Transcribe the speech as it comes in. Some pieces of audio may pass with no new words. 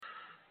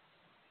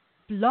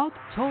Blog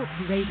Talk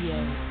Radio.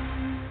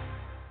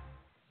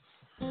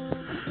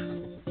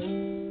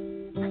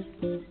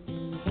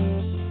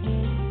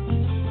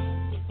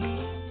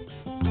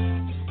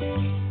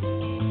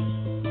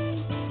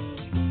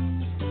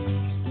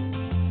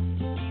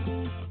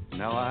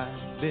 Now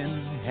I've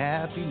been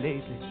happy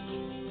lately.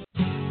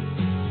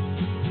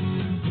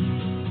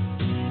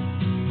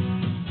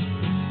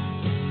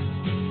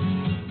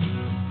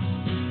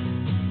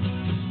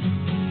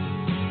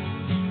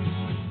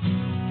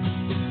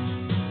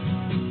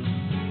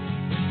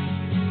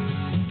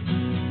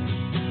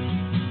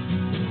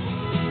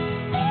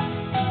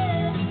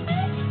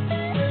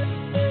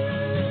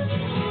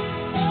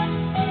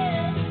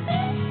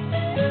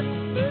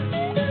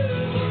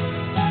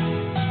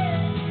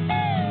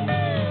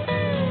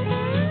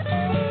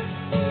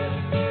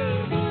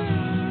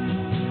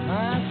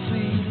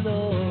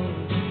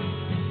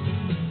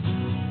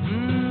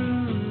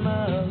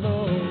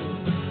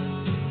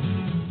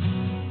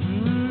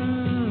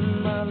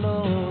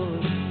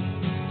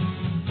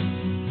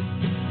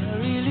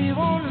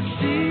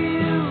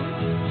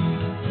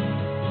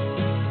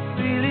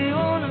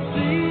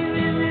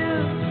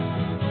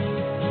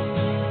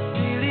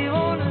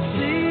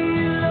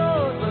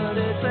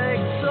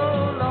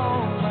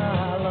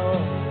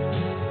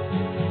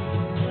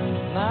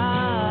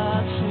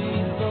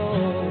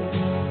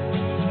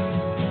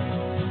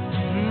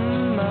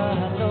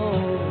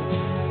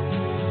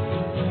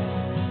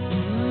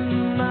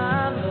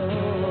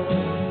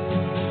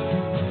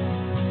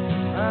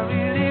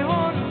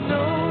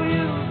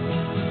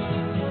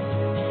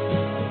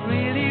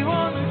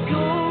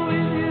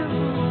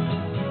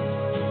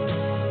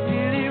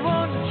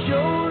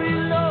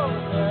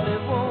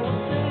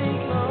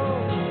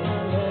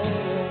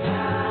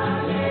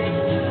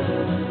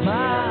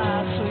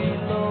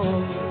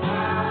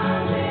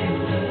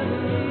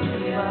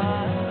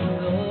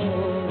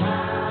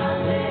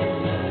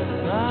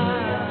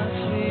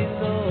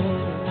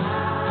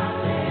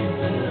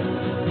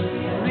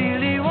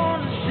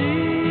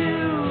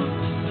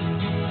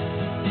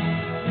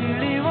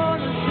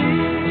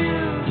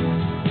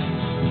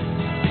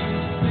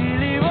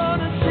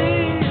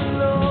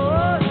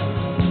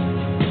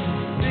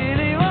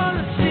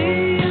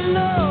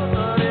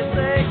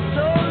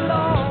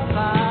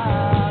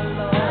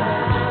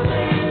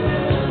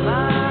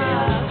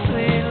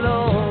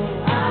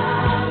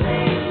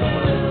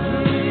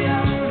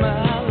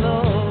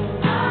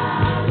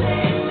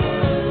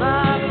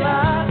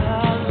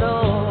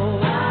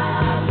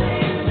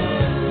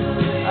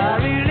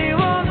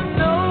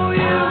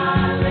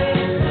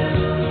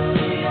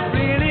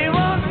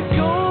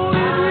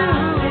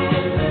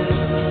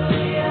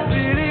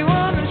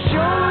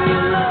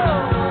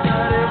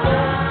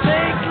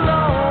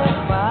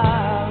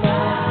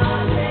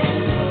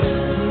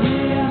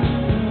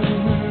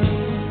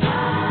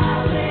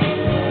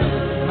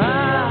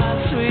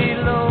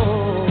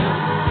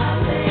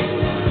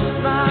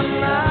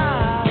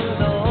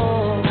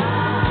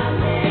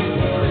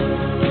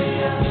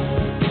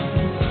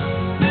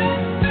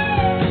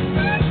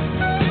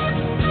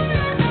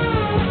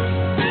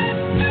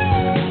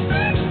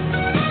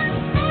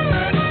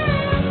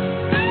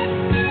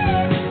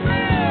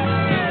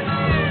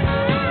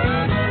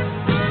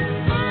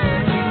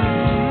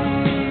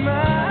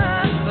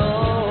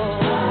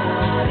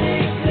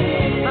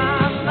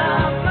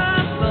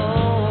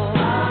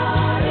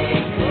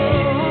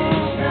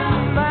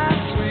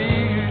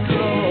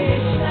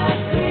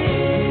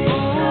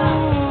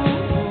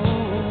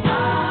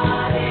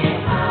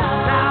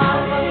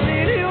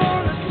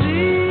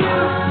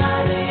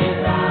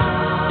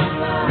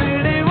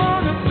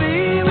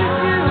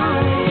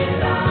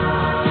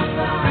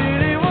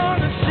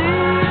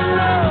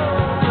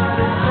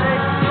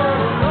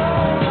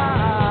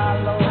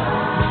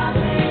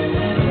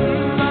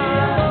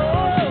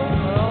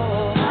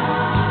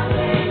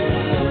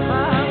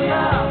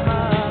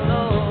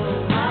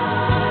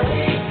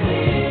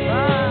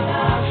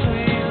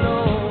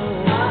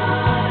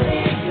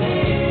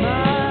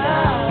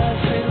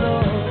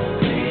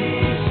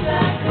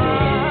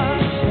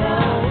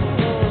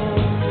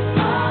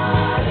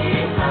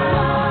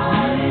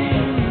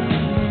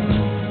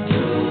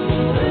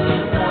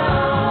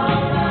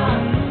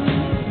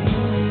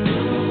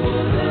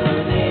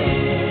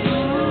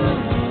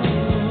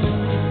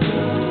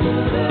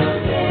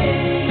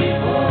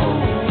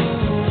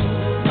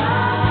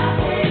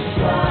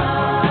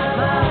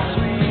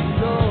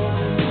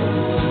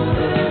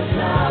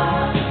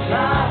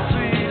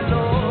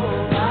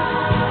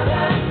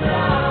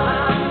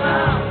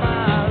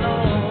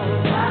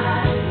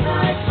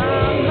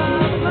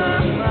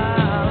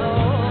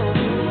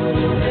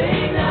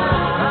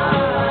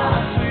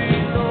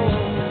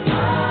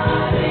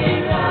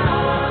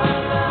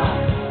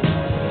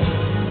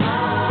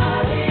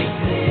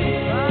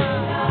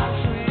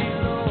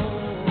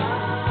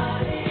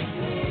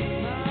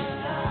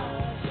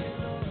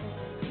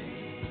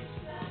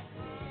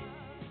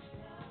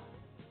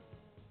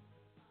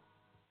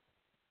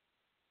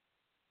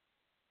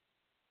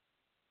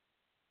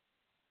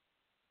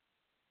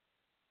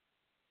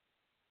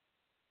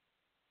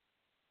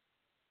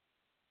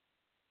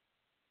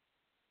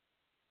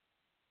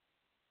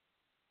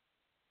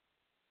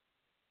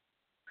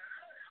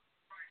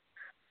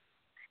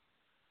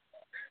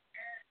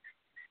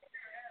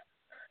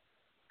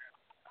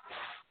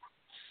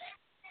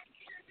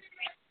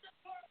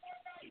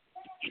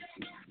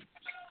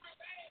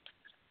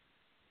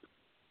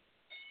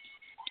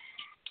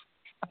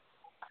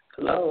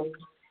 Hello.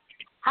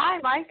 Hi,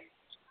 Mike.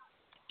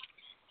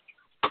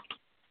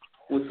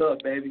 What's up,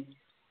 baby?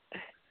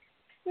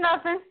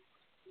 Nothing.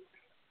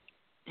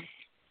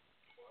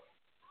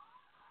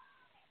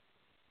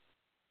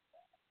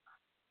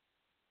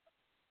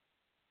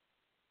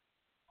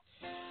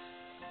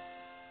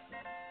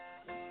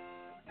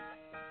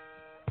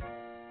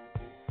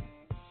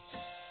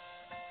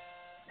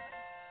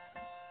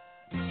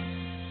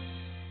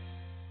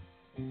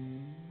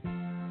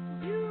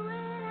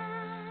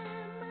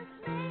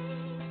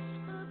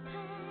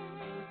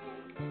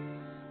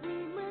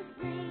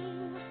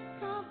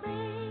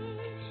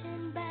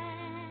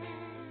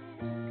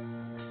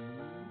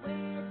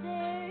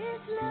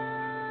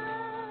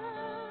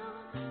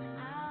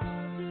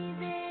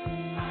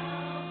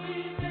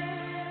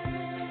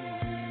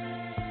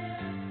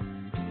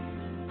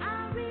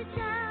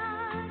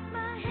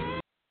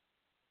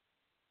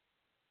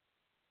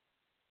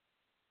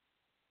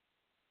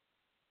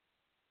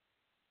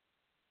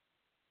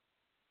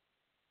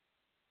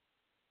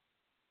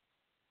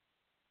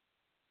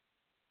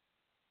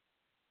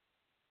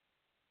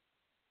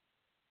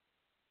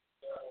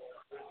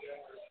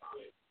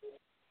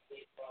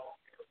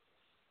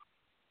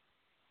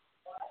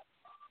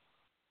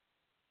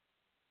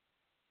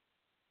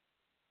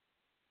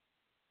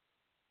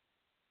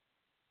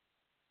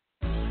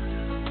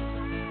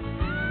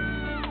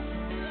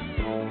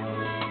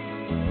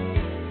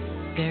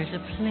 There's a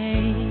place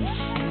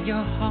in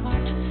your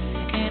heart,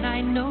 and I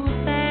know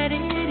that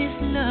it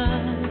is love.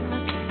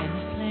 And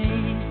the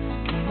place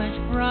is much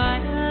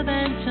brighter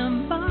than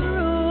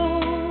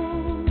tomorrow.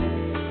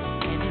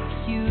 And if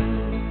you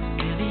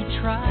really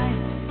try,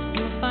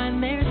 you'll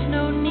find there's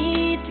no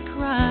need to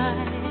cry.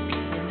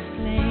 In this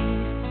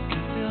place, you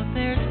feel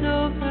there's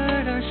no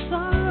hurt or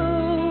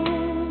sorrow.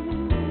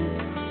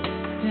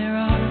 There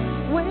are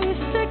ways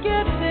to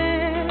get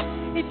there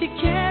if you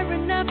care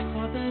enough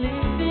for the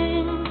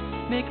living.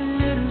 Make a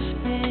little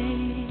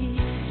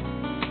space,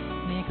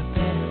 make a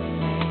better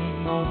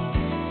place.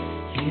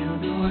 Heal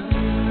the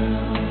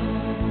world,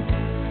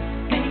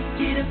 make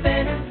it a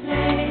better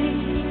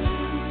place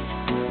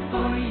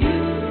for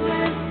you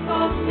and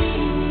for me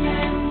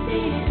and the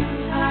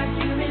entire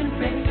human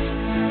race.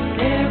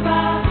 There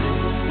are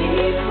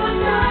people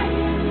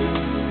dying.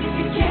 If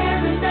you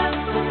care enough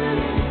for the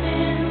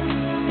living,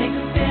 make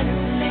a better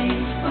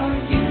place for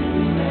you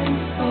and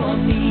for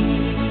me.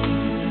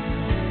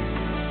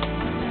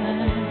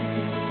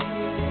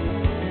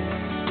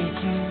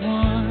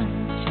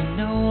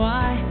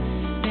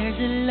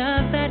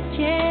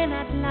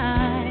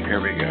 Here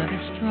we go.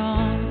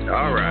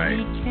 All right.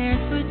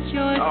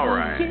 All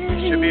right.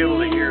 You should be able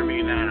to hear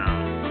me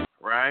now,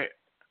 right?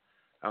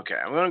 Okay,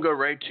 I'm going to go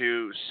right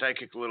to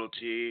Psychic Little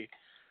T.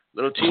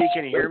 Little T,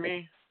 can you hear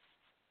me?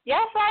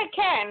 Yes, I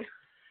can.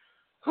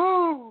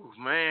 Whew,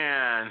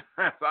 man,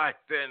 have I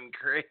been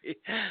crazy?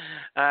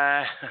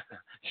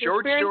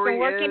 Short Experience story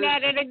working is,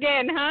 at it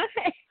again, huh?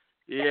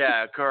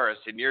 Yeah, of course,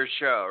 in your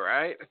show,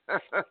 right?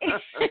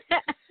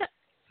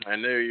 I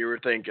knew you were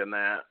thinking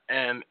that.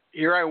 And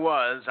here I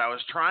was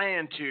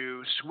trying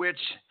to switch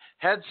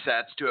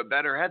headsets to a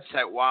better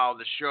headset while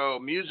the show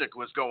music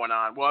was going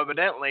on. Well,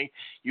 evidently,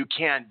 you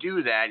can't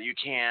do that. You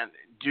can't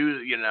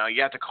do, you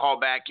have to call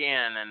back in.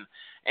 And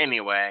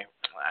anyway,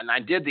 and I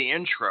did the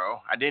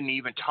intro. I didn't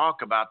even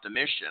talk about the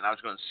mission. I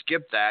was going to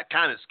skip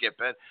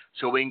it,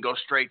 so we can go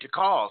straight to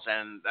calls.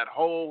 And that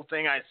whole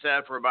thing I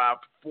said for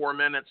about 4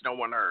 minutes, no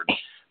one heard.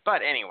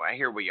 But anyway,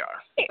 here we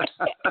are.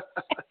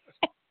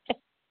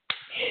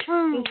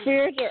 The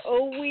spirits are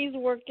always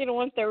working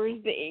on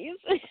Thursdays.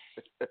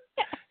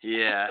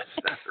 Yes,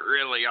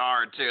 really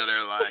are, too.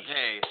 They're like,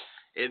 hey,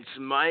 it's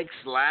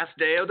Mike's last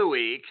day of the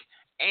week,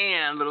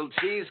 and Little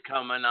T's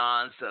coming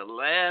on, so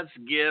let's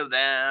give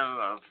them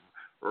a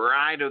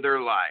ride of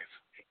their life.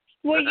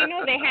 Well,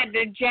 they had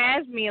to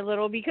jazz me a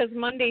little because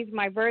Monday's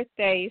my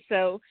birthday,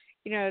 so,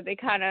 they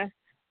kind of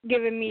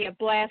giving me a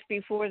blast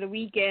before the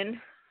weekend.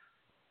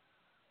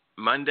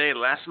 Monday,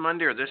 last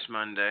Monday or this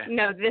Monday?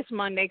 No, this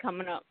Monday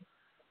coming up.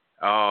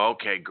 Oh,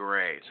 okay,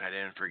 great. I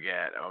didn't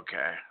forget.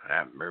 Okay,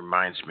 that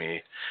reminds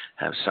me,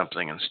 I have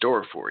something in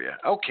store for you.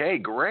 Okay,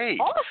 great.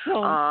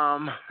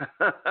 Awesome.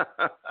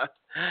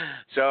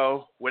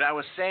 So what I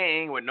was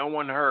saying, what no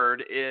one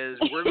heard, is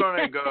we're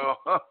going to go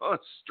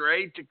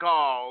straight to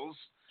calls.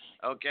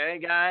 Okay,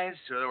 guys?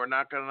 So we're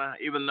not going to,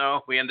 even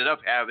though we ended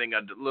up having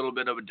a little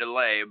bit of a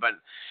delay, but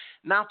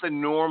not the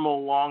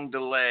normal long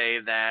delay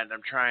that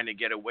I'm trying to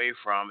get away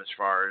from as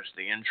far as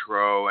the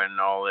intro and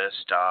all this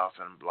stuff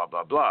and blah,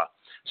 blah, blah.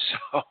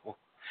 So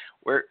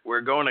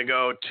we're going to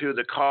go to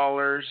the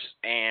callers,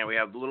 and we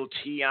have Little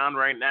T on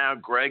right now,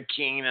 Greg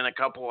Keene in a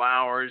couple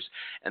hours,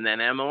 and then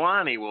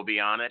Emalani will be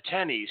on at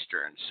 10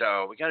 Eastern.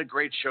 So we got a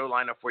great show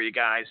lineup for you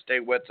guys. Stay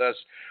with us.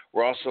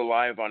 We're also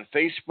live on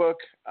Facebook.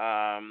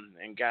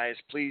 And guys,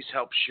 please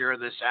help share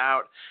this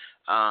out.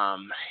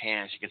 And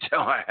as you can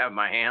tell, I have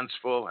my hands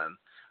full, and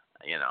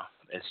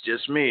it's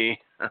just me,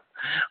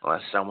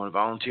 unless someone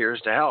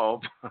volunteers to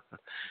help.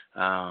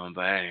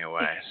 But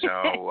anyway, so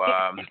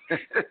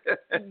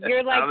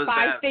You're like how does 5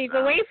 that states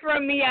sound? away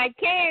from me. I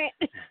can't.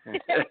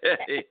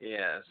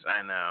 Yes,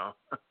 I know.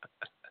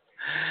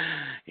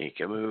 He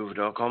can move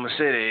to Oklahoma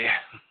City.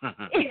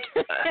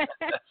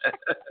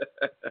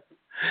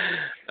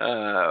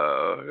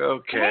 Oh,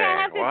 okay. Hey,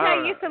 I have to Well,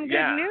 tell you some good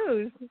yeah.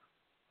 news.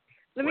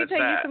 Let me What's tell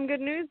you that? some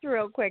good news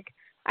real quick.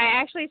 I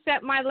actually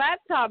sent my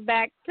laptop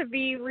back to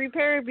be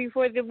repaired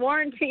before the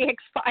warranty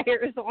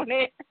expires on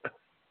it.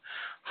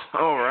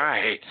 All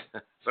right.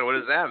 So what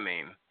does that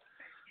mean?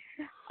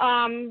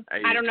 Are you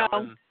I don't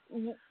coming?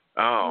 know.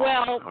 Oh,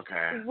 Well,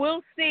 okay.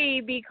 we'll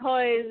see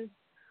because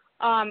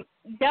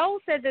Dell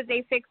said that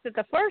they fixed it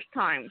the first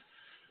time,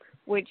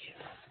 which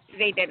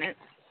they didn't.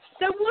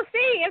 So we'll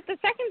see if the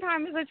second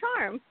time is a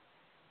charm.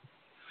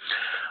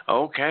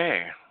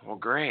 Okay. Well,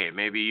 great.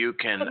 Maybe you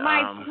can. But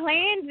my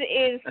plans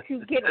is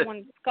to get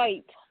on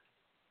Skype.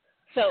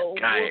 So we'll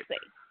Skype. see.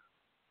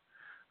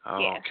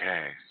 Yeah.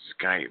 Okay,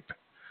 Skype.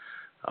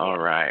 All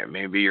right.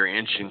 Maybe you're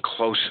inching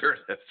closer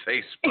to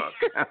Facebook.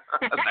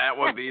 That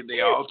would be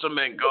the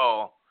ultimate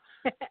goal.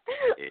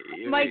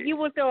 Mike, you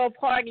will throw a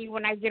party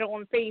when I get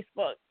on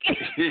Facebook.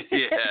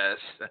 Yes.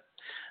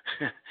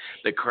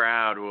 The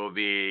crowd will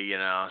be,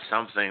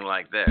 something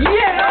like this.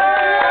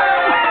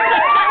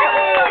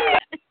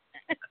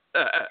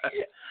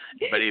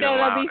 But even so they'll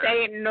louder. be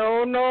saying,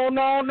 no, no,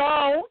 no,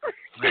 no.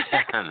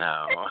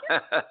 No.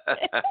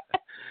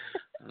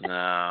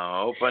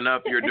 No. Open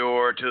up your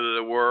door to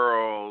the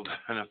world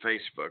on a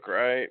Facebook,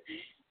 right?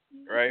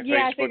 Right?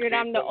 Yeah, Facebook I figured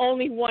I'm the people?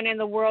 only one in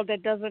the world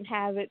that doesn't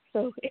have it,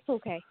 so it's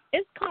okay.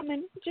 It's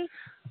coming, just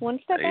one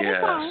step at a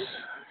time. Yes.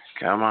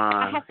 Come on.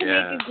 I have to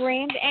make a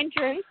grand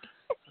entrance.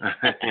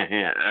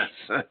 Yes.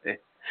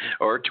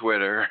 Or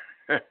Twitter.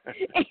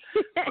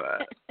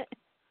 But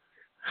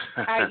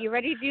All right, you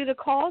ready to do the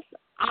calls?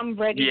 I'm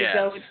ready Yes. to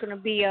go. It's going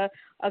to be a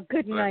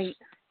good night.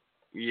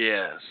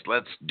 Yes,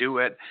 let's do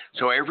it.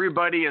 So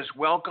everybody is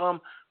welcome.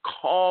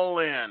 Call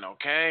in,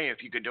 okay?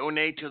 If you could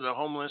donate to the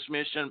homeless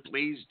mission,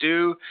 please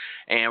do.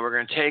 And we're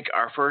going to take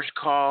our first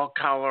call,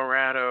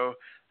 Colorado.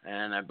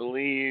 And I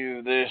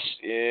believe this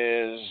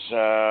is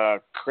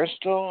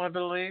Crystal, I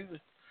believe.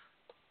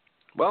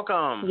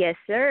 Welcome. Yes,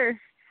 sir.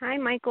 Hi,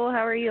 Michael.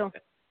 How are you?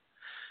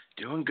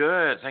 Doing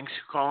good. Thanks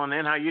for calling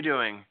in. How you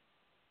doing?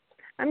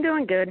 I'm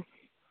doing good.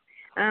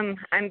 I'm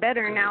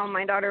better now.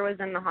 My daughter was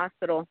in the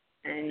hospital,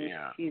 and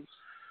she's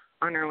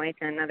on her way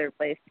to another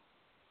place.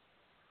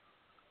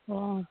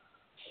 Well,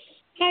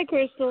 hi,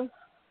 Crystal.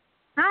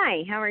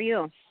 Hi. How are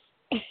you?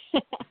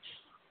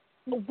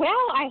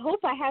 Well, I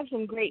hope I have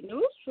some great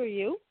news for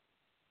you.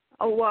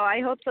 Oh, well,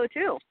 I hope so,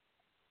 too.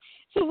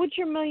 So what's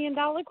your $1 million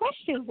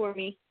question for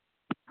me?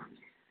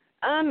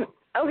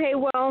 Okay,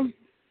 well,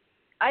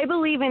 I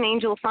believe in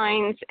angel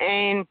signs,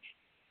 and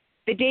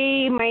the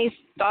day my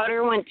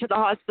daughter went to the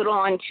hospital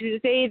on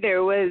Tuesday,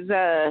 there was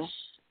a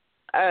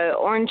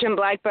orange and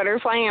black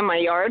butterfly in my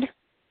yard.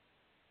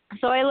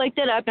 So I looked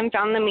it up and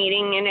found the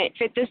meeting, and it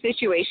fit the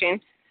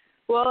situation.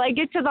 Well, I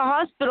get to the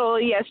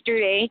hospital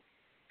yesterday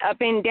up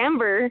in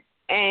Denver,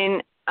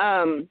 and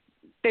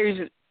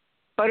there's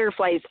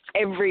butterflies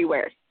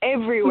everywhere,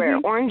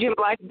 Mm-hmm. orange and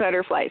black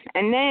butterflies.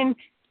 And then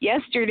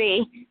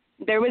yesterday,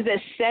 there was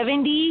a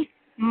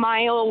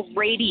 70-mile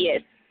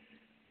radius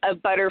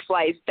of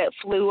butterflies that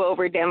flew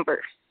over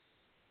Denver.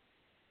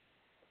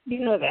 You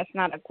know that's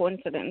not a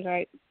coincidence,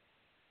 right?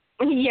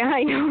 Yeah,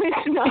 I know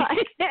it's not.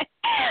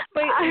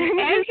 But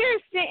as you're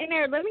sitting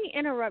there, let me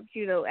interrupt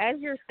you though. As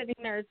you're sitting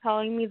there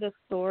telling me the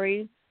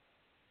story,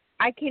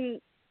 I can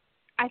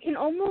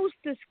almost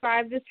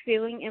describe this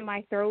feeling in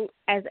my throat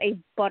as a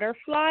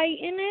butterfly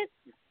in it.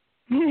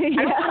 I don't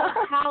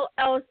know how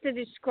else to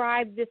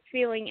describe this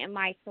feeling in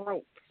my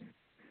throat.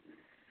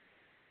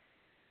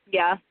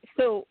 Yeah.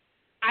 So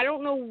I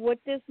don't know what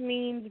this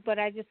means, but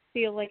I just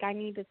feel like I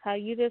need to tell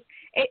you this.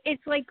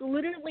 It's like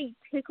literally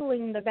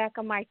tickling the back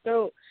of my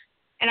throat,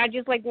 and I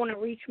just like want to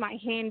reach my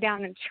hand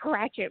down and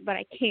scratch it, but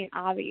I can't,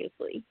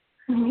 obviously.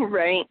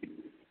 Right.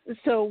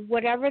 So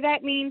whatever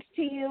that means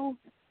to you,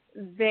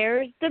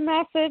 there's the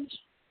message.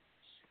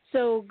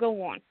 So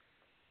go on.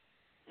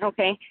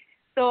 Okay.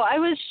 So I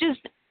was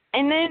just,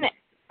 and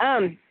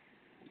then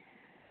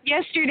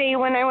yesterday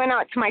when I went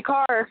out to my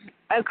car,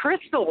 a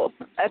crystal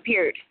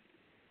appeared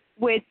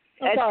with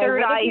a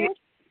third eye. Appeared?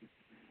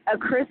 A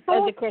crystal?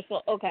 Oh, the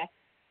crystal. Okay.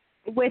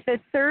 With a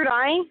third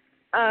eye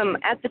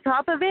at the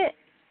top of it.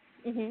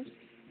 Mhm.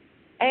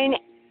 And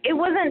it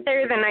wasn't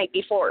there the night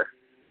before.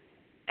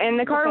 And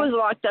the car was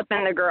locked up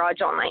in the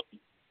garage all night.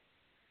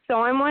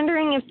 So I'm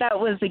wondering if that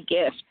was a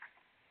gift.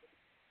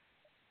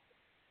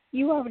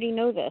 You already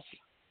know this.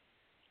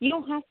 You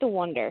don't have to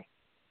wonder.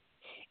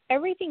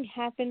 Everything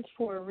happens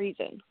for a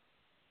reason.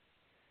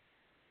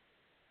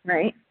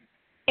 Right.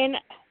 And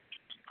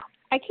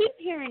I keep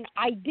hearing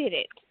I did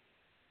it.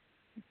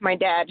 My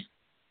dad.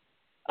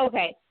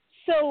 Okay.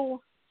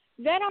 So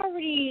that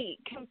already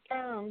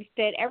confirms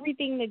that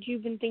everything that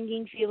you've been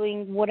thinking,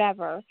 feeling,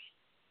 whatever,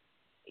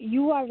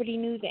 you already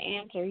knew the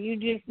answer. You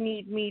just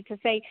need me to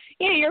say,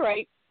 yeah, you're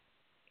right.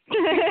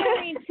 You're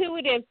very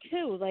intuitive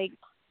too. Like,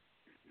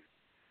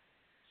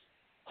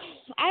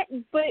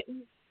 but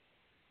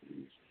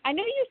I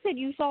know you said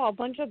you saw a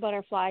bunch of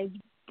butterflies,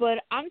 but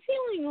I'm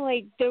feeling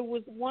like there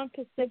was one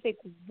Pacific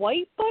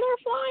white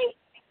butterfly.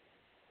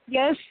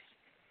 Yes.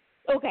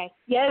 Okay.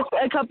 Yes,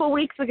 a couple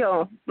weeks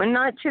ago, but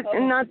not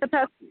the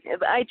past.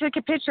 I took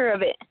a picture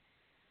of it.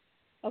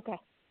 Okay.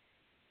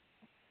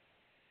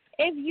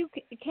 If you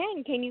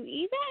can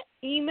you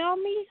email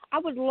me? I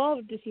would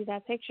love to see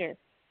that picture.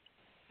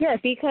 Yes.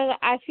 Because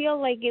I feel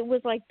like it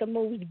was like the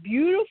most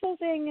beautiful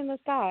thing in the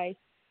sky.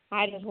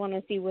 I just want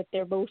to see what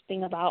they're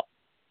boasting about.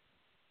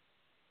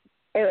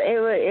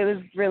 It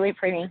was really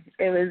pretty.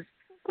 It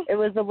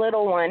was a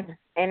little one,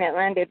 and it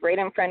landed right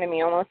in front of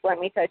me. Almost let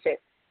me touch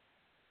it.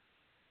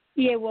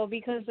 Yeah, well,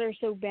 because they're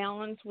so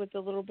balanced with a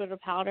little bit of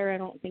powder, I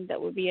don't think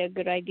that would be a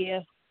good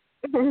idea.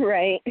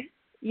 Right.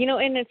 You know,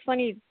 and it's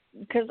funny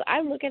because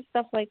I look at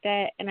stuff like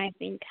that and I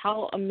think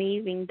how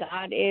amazing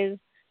God is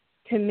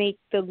to make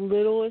the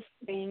littlest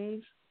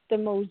things the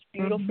most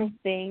beautiful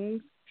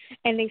things,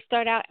 and they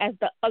start out as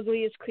the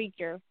ugliest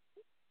creature.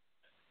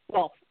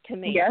 Well, to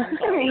me. Yeah,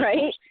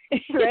 right.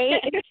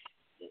 Right.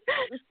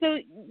 So,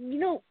 you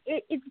know,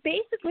 it's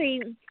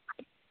basically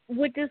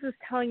what this is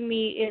telling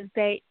me is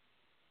that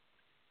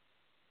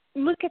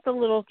look at the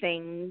little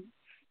things.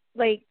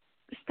 Like,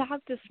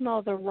 stop to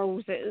smell the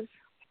roses.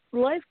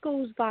 Life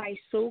goes by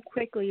so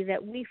quickly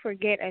that we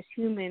forget as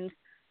humans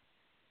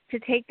to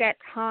take that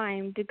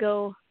time to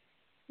go,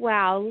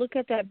 wow, look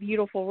at that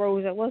beautiful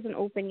rose. It wasn't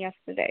open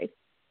yesterday.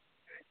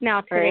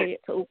 Now today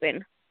it's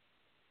open.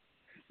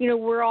 You know,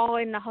 we're all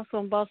in the hustle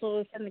and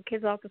bustle, send the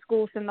kids off to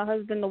school, send the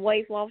husband, the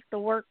wife off to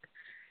work.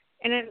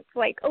 And then it's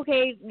like,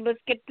 okay, let's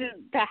get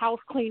the house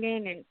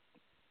cleaning. And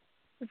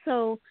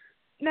so,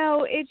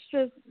 no, it's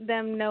just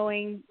them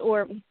knowing,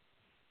 or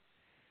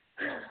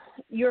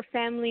your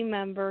family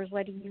members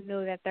letting you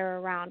know that they're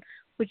around,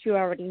 which you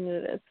already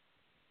knew this.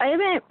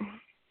 And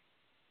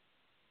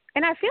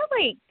I feel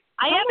like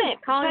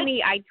calling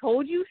me I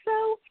told you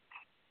so.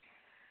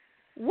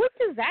 What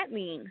does that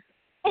mean?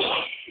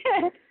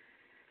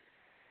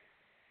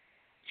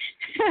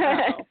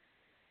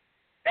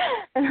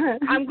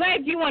 I'm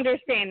glad you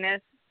understand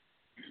this.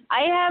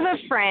 I have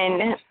a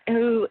friend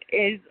who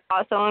is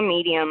also a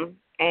medium,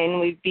 and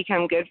we've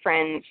become good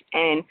friends,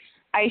 and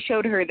I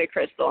showed her the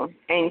crystal,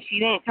 and she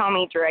didn't tell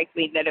me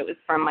directly that it was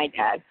from my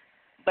dad,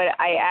 but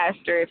I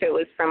asked her if it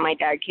was from my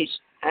dad,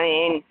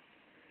 and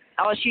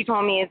all she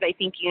told me is, I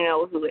think you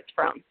know who it's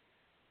from.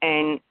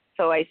 And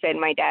so I said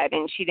my dad,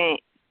 and she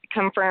didn't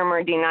confirm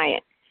or deny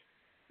it.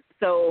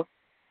 So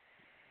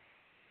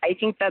I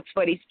think that's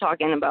what he's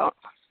talking about.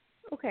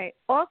 Okay.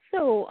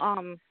 Also,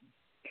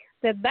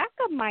 the back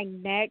of my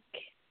neck,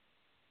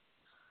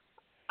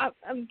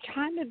 I'm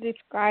trying to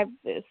describe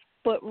this,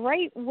 but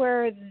right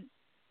where,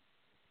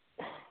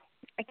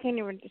 I can't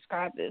even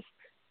describe this.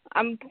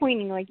 I'm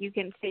pointing like you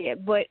can see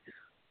it, but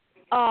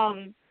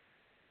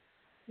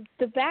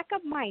the back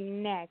of my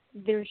neck,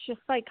 there's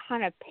just like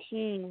kind of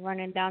pain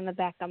running down the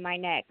back of my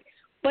neck.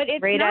 But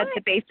it's right not, at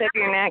the base of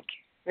your neck,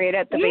 right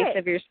at the base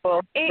of your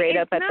skull, right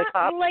up at the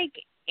top. It's not like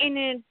an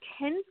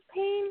intense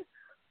pain,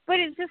 but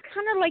it's just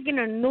kind of like an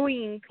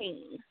annoying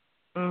pain.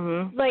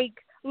 Mhm. Like,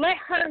 let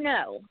her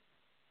know.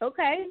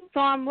 Okay? So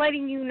I'm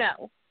letting you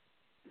know.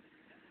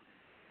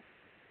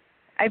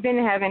 I've been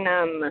having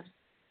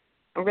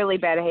really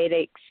bad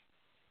headaches,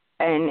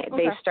 and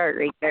they start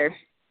right there.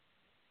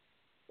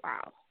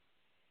 Wow.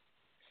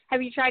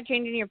 Have you tried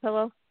changing your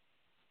pillow?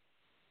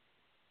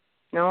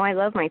 No, I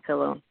love my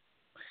pillow.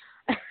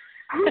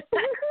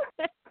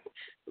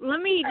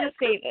 Let me just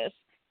say this,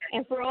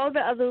 and for all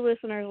the other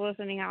listeners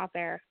listening out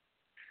there,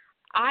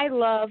 I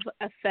love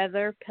a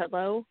feather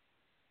pillow.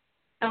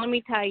 And let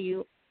me tell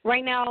you,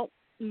 right now,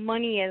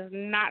 money is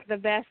not the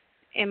best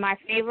in my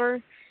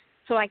favor,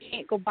 so I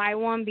can't go buy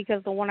one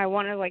because the one I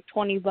want is like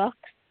 $20.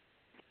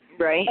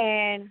 Right.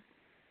 And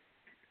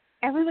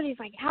everybody's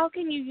like, how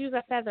can you use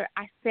a feather?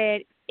 I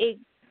said, it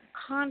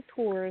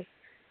contours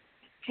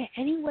to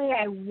any way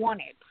I want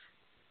it.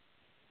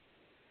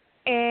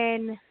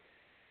 And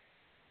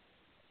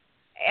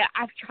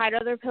I've tried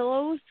other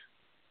pillows,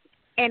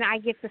 and I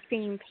get the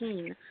same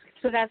pain.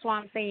 So that's why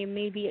I'm saying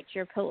maybe it's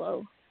your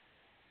pillow.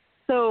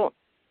 So,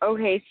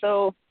 okay,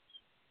 so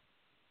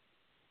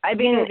I've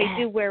been,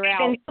 they do wear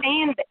out.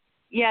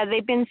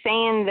 They've been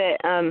saying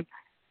that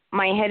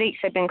my headaches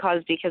have been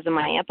caused because of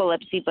my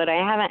epilepsy, but I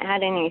haven't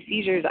had any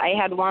seizures. I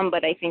had one,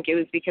 but I think it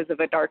was because of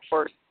a dark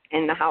force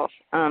in the house.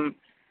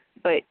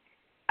 But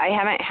I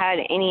haven't had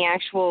any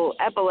actual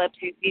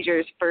epilepsy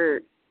seizures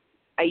for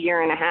a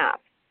year and a half.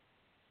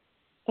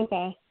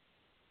 Okay.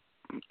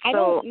 I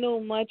don't know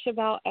much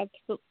about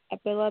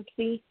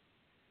epilepsy.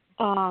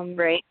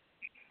 Right.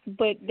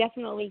 But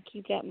definitely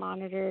keep that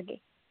monitored.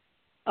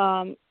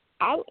 Again,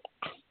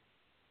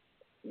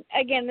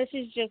 this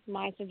is just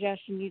my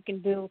suggestion. You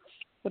can do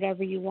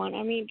whatever you want.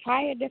 I mean,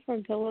 try a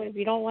different pillow. If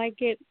you don't like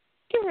it,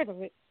 get rid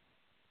of it.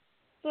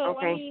 So,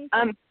 okay.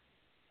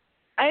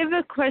 I have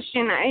a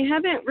question. I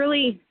haven't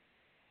really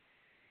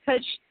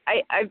touched.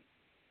 I've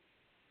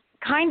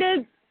kind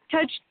of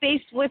touched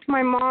base with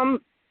my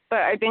mom, but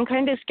I've been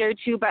kind of scared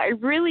too. But I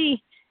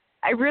really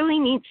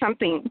need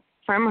something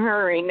from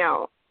her right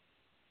now.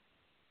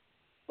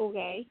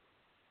 Okay.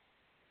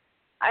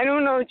 I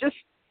don't know, just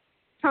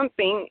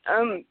something.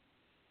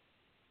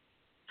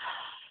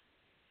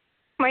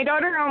 My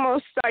daughter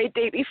almost died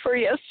day before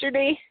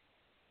yesterday,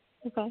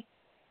 Okay.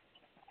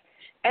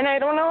 and I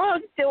don't know how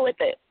to deal with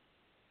it.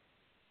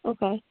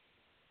 Okay.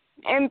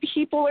 And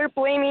people are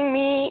blaming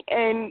me,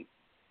 and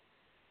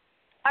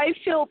I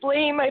feel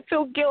blame, I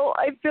feel guilt,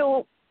 I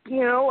feel,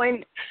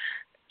 and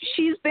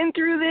she's been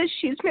through this,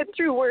 she's been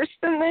through worse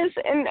than this,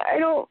 and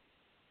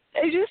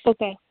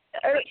Okay.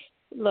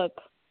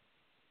 Look,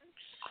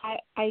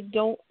 I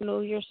don't know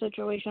your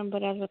situation,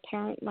 but as a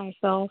parent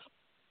myself,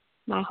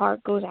 my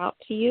heart goes out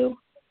to you.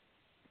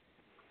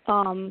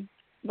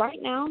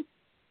 Right now,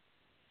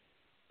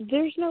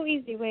 there's no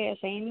easy way of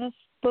saying this,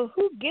 but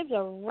who gives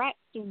a rat's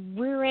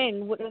rear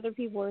end what other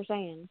people are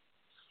saying?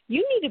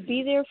 You need to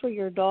be there for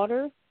your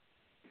daughter,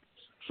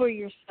 for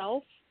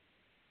yourself,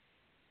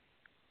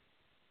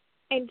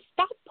 and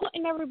stop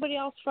putting everybody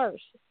else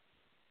first.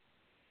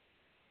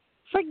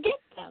 Forget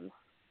them.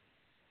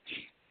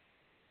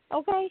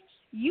 Okay?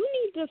 You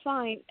need to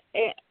find,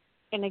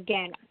 and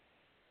again,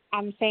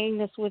 I'm saying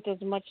this with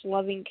as much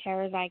loving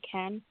care as I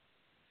can.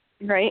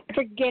 Right.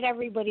 Forget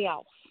everybody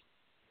else.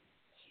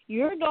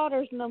 Your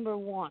daughter's number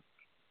one.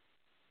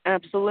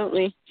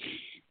 Absolutely.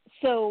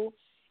 So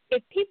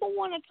if people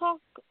want to talk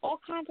all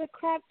kinds of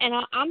crap, and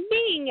I'm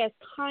being as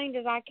kind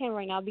as I can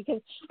right now because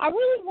I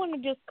really want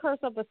to just curse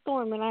up a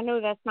storm, and I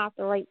know that's not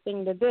the right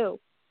thing to do.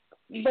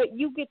 But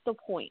you get the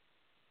point.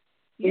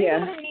 Your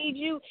daughter needs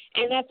you,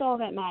 and that's all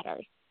that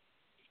matters.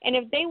 And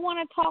if they want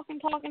to talk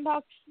and talk and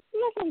talk,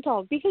 let them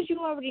talk because you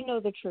already know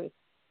the truth.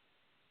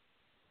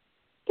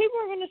 People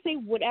are going to say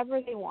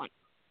whatever they want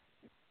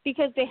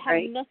because they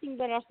have nothing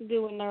better else to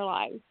do in their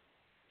lives.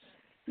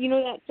 You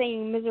know that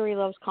saying, misery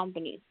loves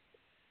company.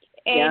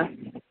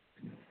 And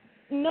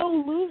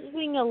no,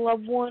 losing a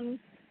loved one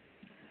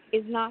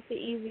is not the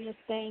easiest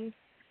thing.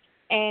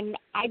 And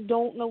I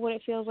don't know what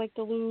it feels like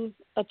to lose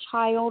a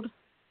child.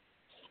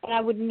 And I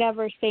would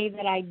never say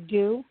that I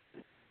do.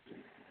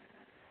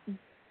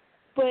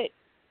 But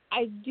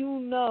I do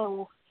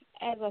know,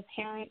 as a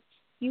parent,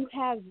 you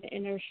have the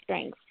inner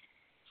strength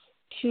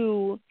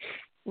to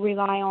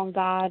rely on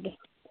God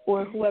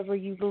or whoever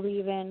you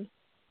believe in.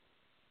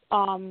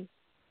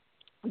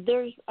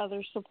 There's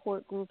other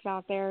support groups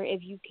out there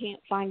if you can't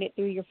find it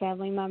through your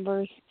family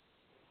members,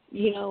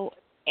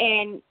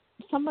 and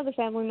some of the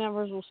family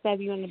members will stab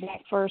you in the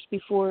back first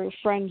before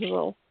friends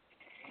will.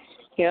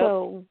 Yep.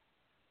 So,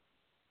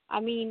 I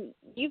mean,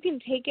 you can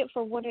take it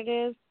for what it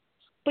is,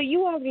 but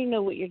you already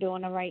know what you're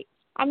doing, all right?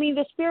 I mean,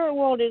 the spirit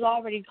world is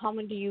already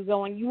coming to you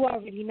going, you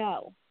already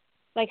know.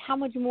 Like, how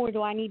much more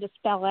do I need to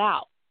spell it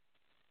out?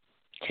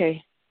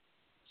 Okay.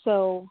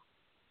 So,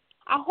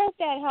 I hope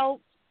that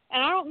helps.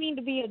 And I don't mean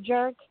to be a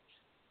jerk,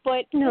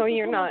 but no, this is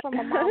you're not. From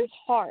a mom's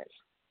heart.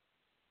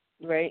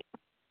 Right.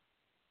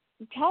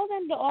 Tell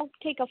them to all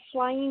take a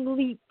flying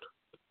leap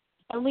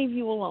and leave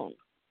you alone.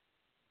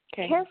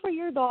 Okay. Care for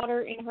your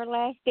daughter in her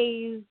last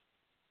days,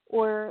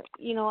 or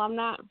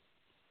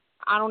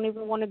I don't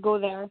even want to go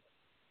there.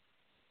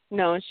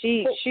 No,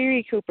 she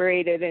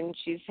recuperated and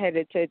she's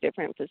headed to a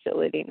different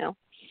facility now.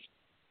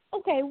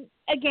 Okay,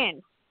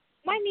 again,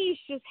 my niece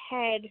just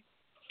had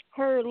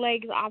her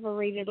legs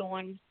operated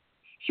on.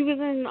 She was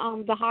in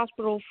the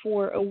hospital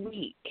for a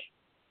week.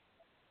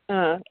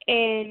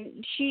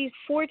 And she's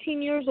 14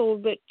 years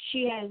old, but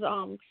she has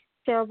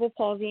cerebral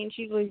palsy and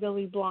she's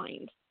legally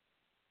blind.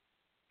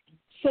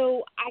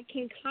 So I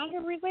can kind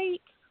of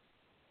relate,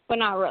 but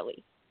not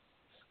really.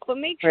 But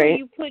make sure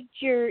you put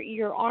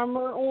your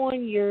armor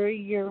on,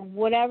 your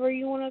whatever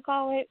you want to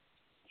call it,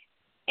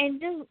 and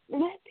just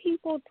let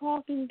people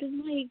talk and just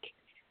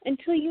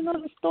until you know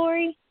the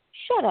story,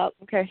 shut up.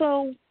 Okay.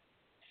 So,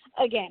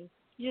 again,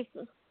 just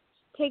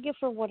take it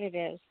for what it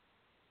is.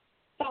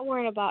 Stop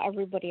worrying about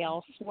everybody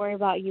else. Worry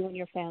about you and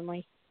your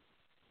family.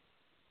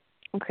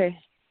 Okay.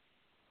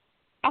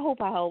 I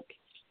hope I helped.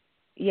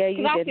 Yeah, you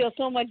did. Because I feel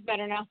so much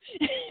better now.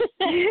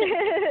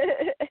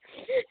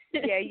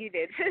 Yeah, you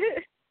did.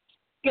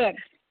 Good.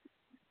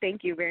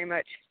 Thank you very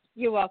much.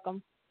 You're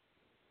welcome.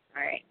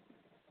 All right.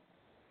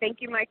 Thank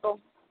you, Michael.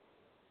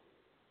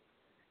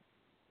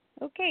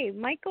 Okay,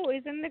 Michael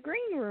is in the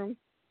green room.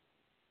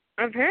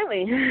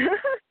 Apparently.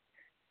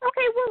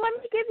 Okay, well, let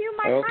me give you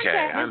my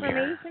contact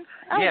information. Here.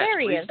 Oh, yes, there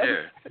he please is.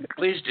 Do.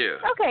 Please do.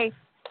 Okay,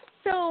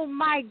 so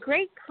my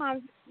great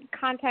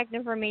contact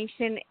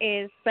information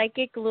is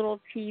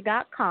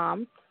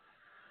psychiclittlet.com.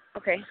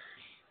 Okay.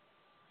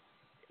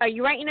 Are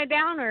you writing it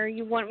down, or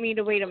you want me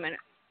to wait a minute?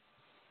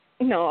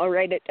 No, I'll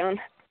write it down.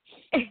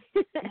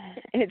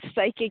 It's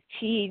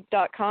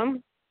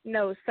psychictea.com?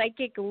 No,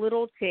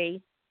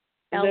 psychiclittlet,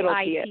 Little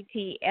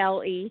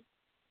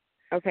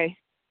Okay.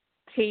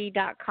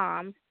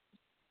 T.com.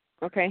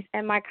 Okay.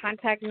 And my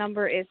contact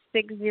number is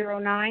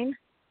 609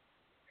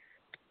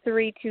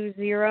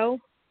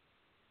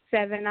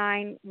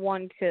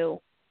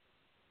 320-7912.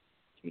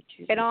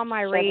 And all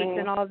my rates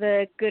and all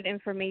the good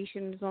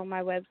information is on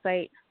my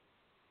website.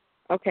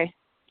 Okay.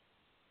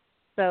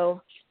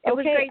 So it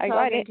was great I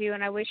talking to you,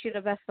 and I wish you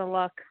the best of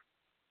luck.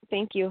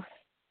 Thank you.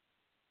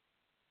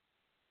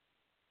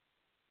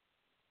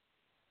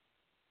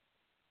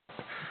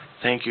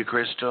 Thank you,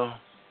 Crystal.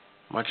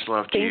 Much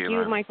love to you. Thank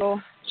you,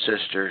 Michael.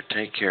 Sister,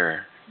 take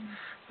care.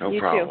 No You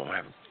problem.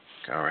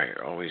 All right,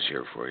 always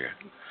here for you.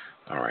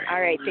 All right. All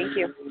right, thank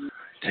you.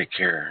 Take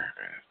care.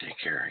 Take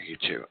care. You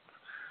too.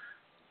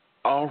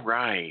 All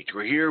right,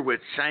 we're here with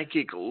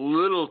Psychic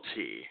Little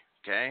T.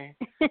 Okay,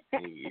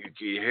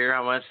 you hear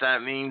how much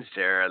that means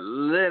there?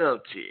 Little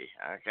T.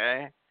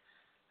 Okay.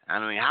 I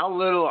mean, how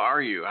little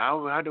are you?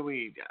 How do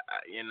we?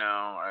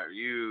 Are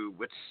you?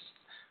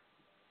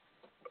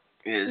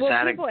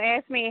 People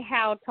ask me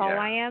how tall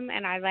I am,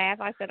 and I laugh.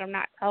 I said I'm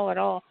not tall at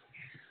all.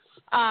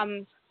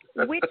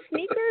 With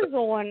sneakers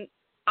on,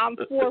 I'm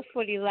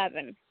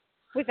 4'11".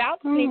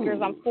 Without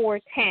sneakers, I'm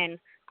 4'10".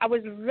 I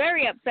was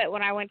very upset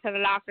when I went to the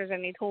doctors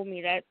and they told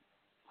me that.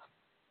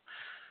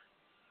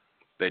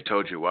 They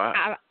told you what?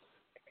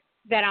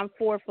 That I'm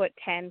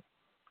 4'10".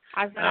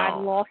 I said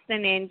I'd lost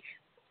an inch.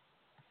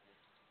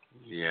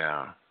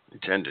 Yeah, you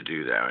tend to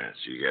do that as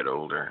you get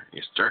older.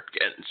 You start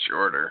getting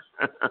shorter.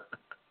 I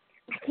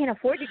can't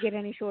afford to get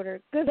any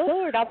shorter. Good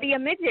Lord, I'll be a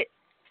midget.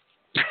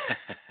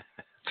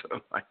 That's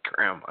what my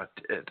grandma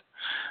did.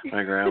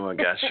 My grandma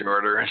got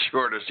shorter and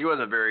shorter. She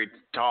wasn't very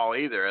tall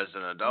either as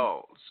an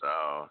adult.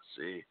 So,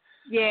 see.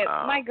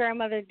 Yeah, my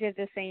grandmother did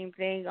the same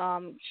thing.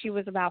 She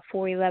was about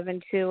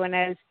 4'11" too, and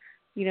as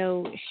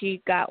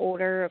she got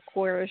older, of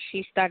course,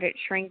 she started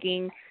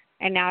shrinking,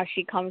 and now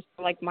she comes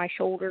to like my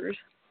shoulders.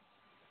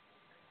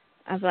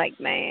 I was like,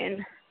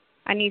 man,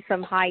 I need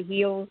some high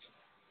heels.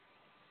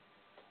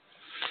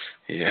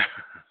 Yeah.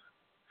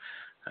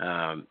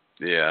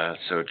 Yeah,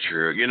 so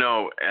true.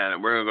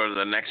 And we're going to go to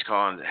the next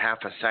call in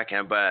half a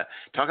second, but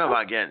talking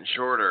about getting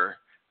shorter,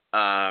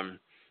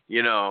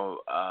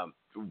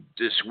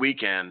 this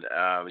weekend,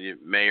 you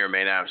may or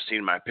may not have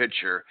seen my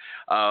picture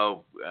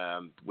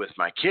with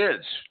my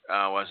kids.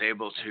 I was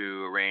able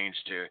to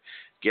arrange to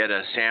get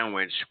a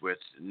sandwich with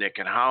Nick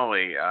and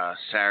Holly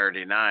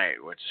Saturday night,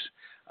 which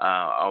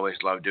I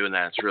always love doing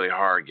that. It's really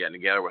hard getting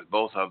together with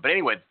both of them. But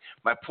anyway,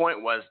 my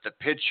point was the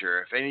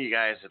picture. If any of you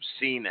guys have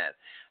seen it,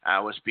 I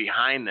was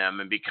behind them,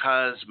 and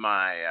because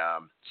my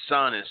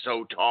son is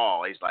so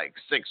tall, he's like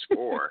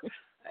 6'4",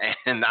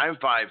 and I'm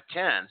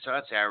 5'10", so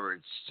that's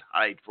average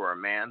height for a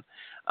man.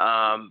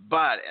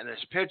 But in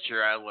this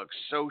picture, I look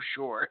so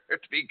short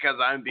because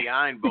I'm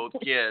behind both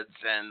kids,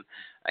 and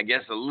I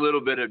guess a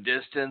little bit of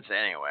distance.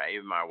 Anyway,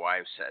 even my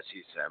wife said,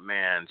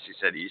 man,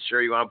 you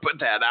sure you want to put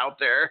that out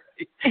there?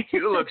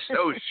 You look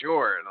so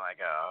short. And I'm like,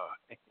 oh,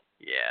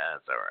 yeah,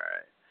 it's all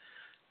right.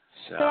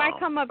 So I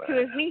come up to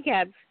his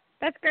kneecaps.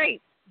 That's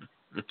great.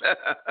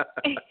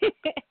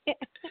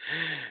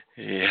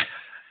 Yeah.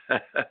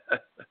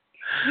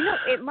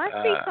 It must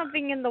be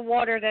something in the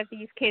water that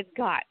these kids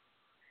got,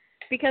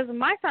 because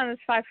my son is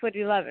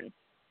 5'11".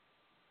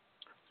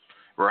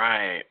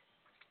 Right.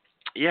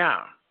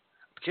 Yeah.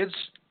 Kids,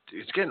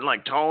 it's getting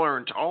like taller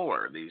and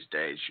taller these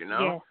days.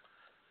 Yeah.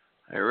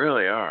 They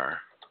really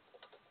are.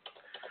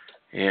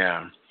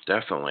 Yeah,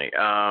 definitely.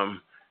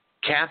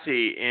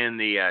 Kathy in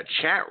the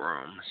chat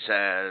room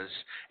says,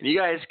 and you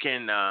guys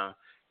can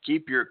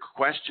keep your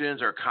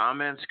questions or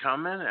comments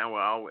coming, and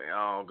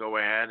I'll go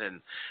ahead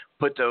and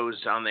put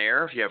those on the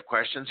air if you have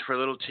questions for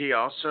Little T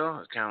also.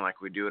 It's kind of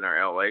like we do in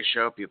our LA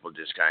show. People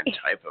just kind of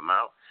type them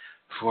out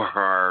for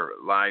our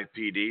live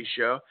PD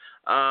show.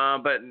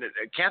 But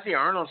Kathy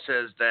Arnold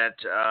says that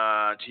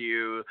to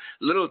you,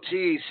 Little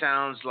T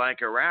sounds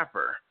like a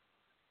rapper.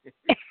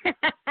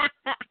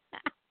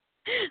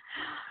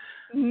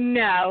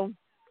 No.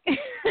 Ain't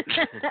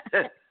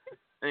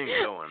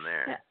going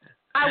there.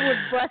 I would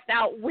bust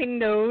out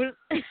windows.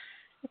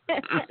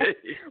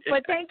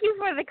 But thank you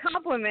for the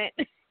compliment.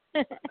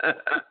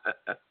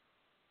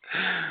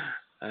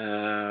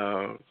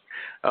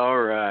 All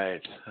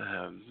right.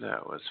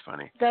 That was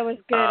funny. That was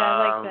good.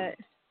 I like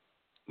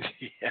that.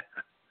 Yeah.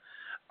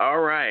 All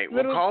right.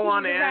 We'll call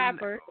on in.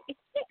 Rapper.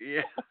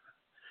 Yeah.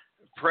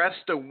 Press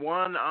the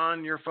 1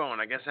 on your phone.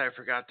 I guess I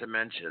forgot to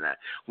mention that.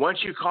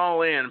 Once you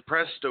call in,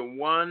 press the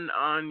 1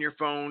 on your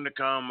phone to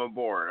come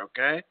aboard,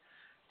 okay?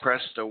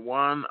 Press the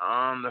 1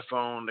 on the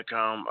phone to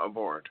come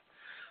aboard.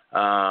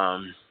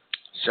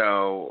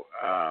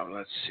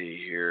 Let's see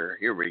here.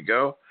 Here we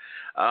go.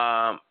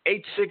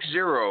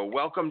 860,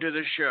 welcome to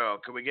the show.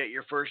 Can we get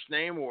your first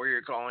name or where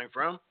you're calling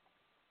from?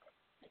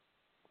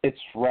 It's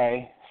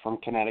Ray from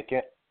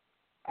Connecticut.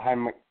 Hi,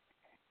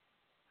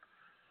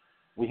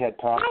 we had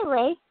talked. Hi,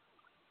 Ray.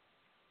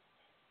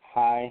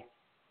 Hi.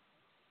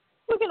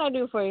 What can I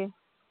do for you?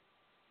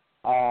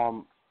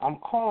 I'm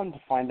calling to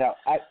find out.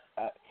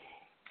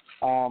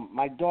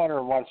 My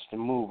daughter wants to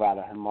move out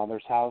of her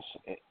mother's house,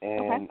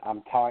 and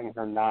I'm telling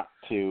her not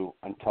to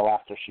until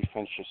after she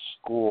finishes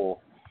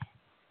school.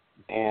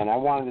 And I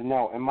wanted to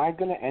know, am I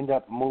going to end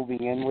up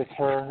moving in with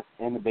her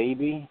and the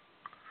baby.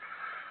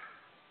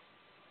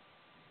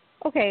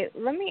 Okay,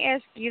 let me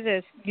ask you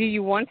this. Do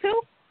you want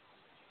to?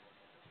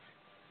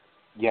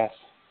 Yes.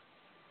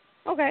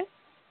 Okay.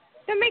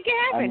 Then make it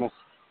happen.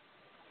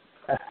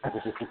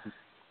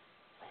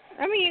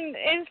 I mean,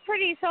 it's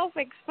pretty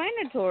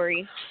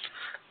self-explanatory.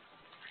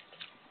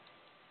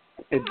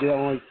 The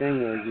only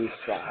thing is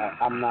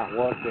I'm not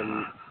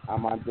working.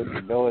 I'm on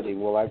disability.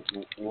 Will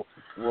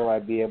I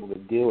be able to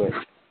do it?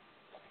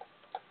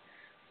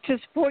 To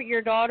support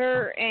your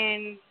daughter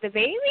and the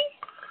baby?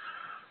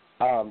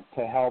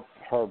 To help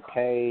her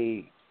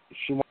pay.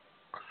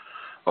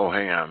 Oh,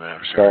 hang on a minute.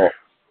 I'm sorry.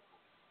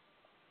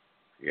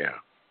 Yeah.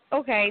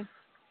 Okay.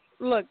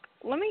 Look,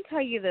 let me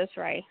tell you this,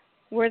 Ray.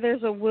 Where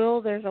there's a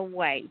will, there's a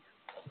way.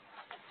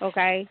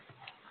 Okay?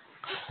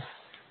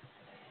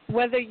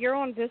 Whether you're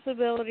on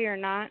disability or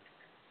not,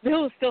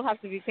 bills still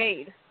have to be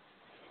paid.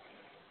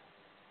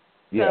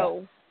 Yeah.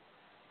 So,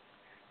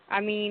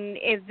 I mean,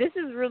 if this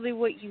is really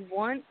what you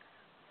want,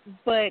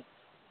 but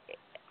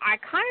I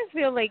kind of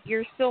feel like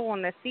you're still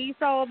on the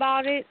seesaw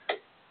about it.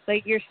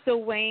 Like you're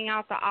still weighing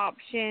out the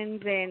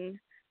options and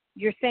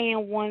you're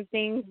saying one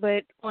thing,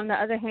 but on the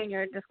other hand,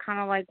 you're just kind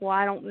of like, well,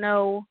 I don't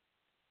know.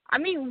 I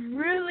mean,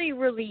 really,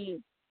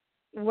 really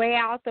weigh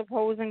out the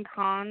pros and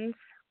cons.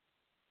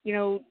 You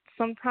know,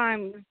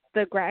 sometimes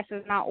the grass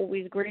is not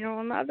always greener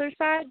on the other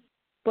side,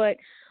 but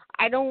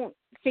I don't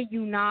see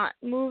you not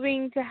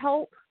moving to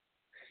help.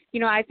 You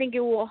know, I think it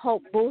will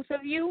help both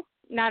of you,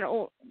 not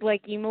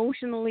like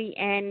emotionally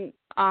and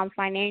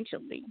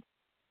financially,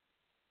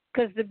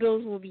 because the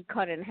bills will be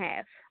cut in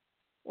half,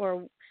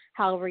 or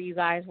however you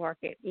guys work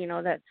it. You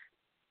know, that's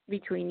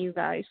between you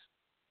guys.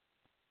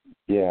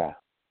 Yeah.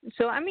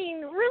 So, I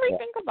mean, really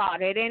think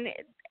about it, and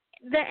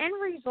the end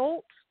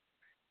result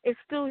is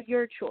still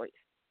your choice.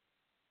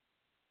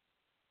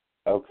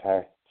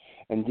 Okay.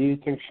 And do you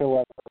think she'll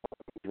ever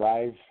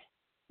drive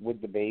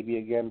with the baby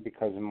again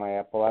because of my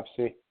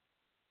epilepsy?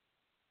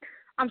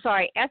 I'm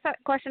sorry. Ask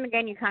that question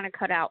again. You kind of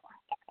cut out.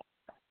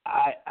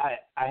 I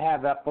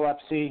have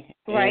epilepsy,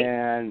 right.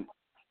 And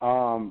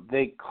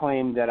they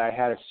claimed that I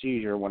had a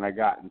seizure when I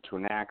got into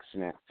an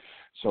accident,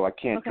 so I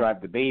can't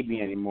drive the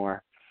baby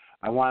anymore.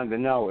 I wanted to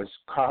know, is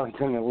Carly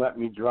going to let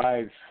me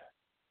drive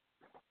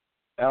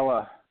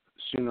Ella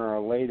sooner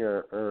or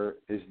later, or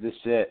is this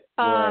it?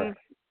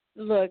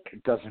 Look,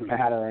 it doesn't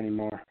matter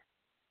anymore.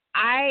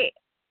 I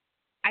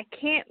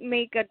can't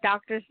make a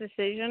doctor's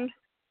decision,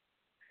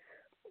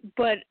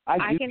 but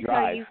I can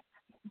tell you.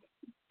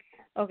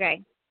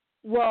 Okay.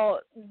 Well,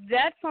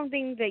 that's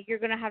something that you're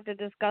going to have to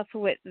discuss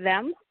with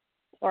them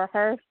or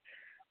her.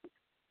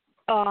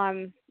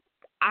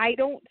 I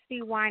don't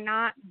see why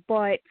not,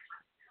 but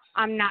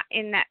I'm not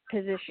in that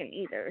position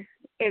either,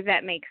 if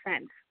that makes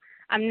sense.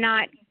 I'm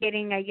not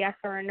getting a yes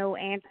or a no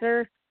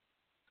answer.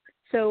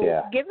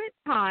 So give it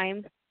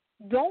time.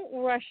 Don't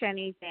rush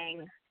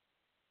anything.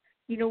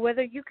 You know,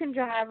 whether you can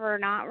drive or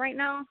not right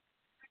now,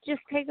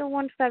 just take it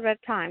one step at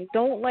a time.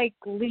 Don't, like,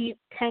 leap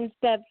 10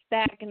 steps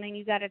back and then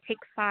you got to take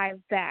 5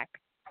 back.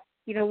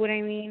 You know what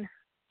I mean?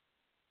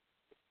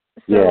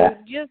 So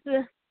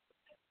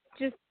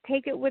just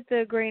take it with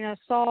a grain of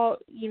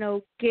salt. You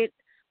know, get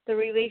the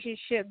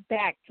relationship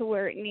back to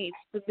where it needs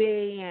to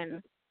be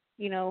and,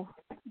 you know,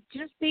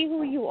 just be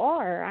who you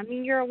are. I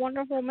mean, you're a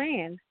wonderful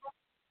man.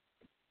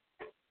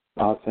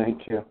 Oh,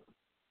 thank you.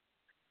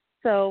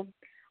 So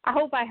I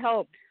hope I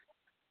helped.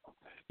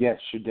 Yes,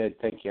 you did.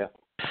 Thank you.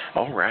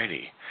 All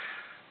righty.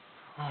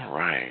 All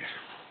right.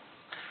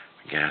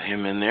 Got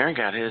him in there.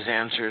 Got his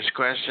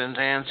questions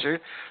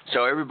answered.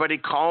 So everybody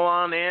call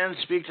on in.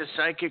 Speak to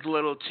Psychic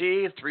Little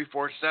T,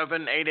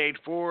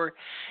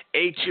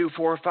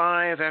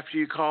 347-884-8245. After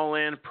you call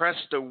in, press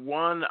the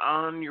 1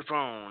 on your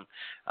phone.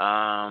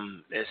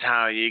 Is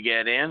how you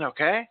get in,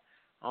 okay?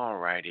 All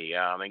righty.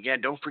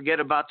 Again, don't forget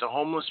about the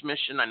homeless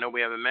mission. I know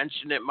we haven't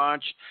mentioned it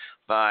much,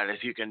 but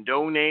if you can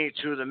donate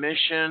to the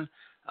mission,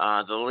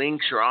 the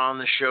links are on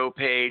the show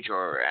page,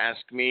 or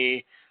ask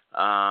me.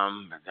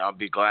 I'll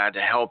be glad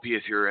to help you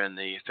if you're in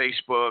the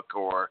Facebook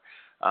or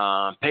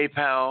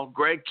PayPal.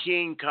 Greg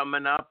King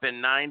coming up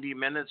in 90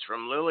 minutes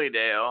from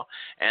Lilydale,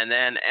 and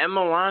then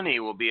Emalani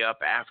will be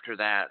up after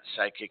that,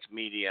 Psychic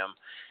Medium,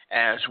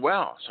 as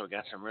well. So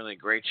got some really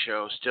great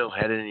shows still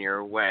heading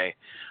your way.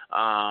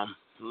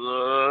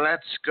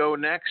 Let's go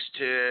next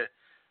to,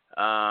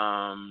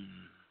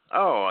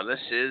 this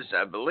is,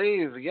 I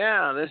believe,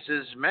 this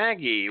is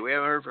Maggie. We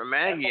haven't heard from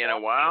Maggie in a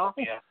while.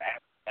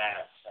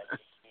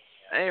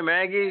 Hey,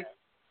 Maggie.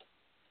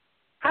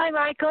 Hi,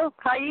 Michael.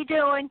 How you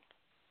doing?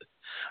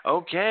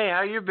 Okay.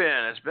 How you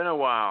been? It's been a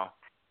while.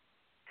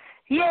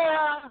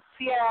 Yeah.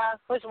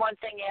 It was one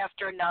thing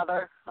after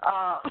another.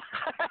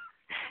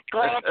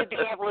 Glad to be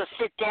able to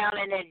sit down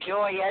and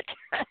enjoy it.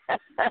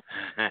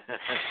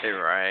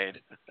 Right.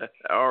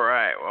 All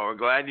right. Well, we're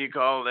glad you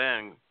called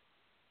in.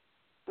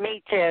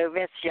 Me too.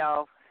 Miss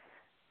y'all.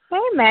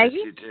 Hey,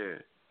 Maggie. Miss you too.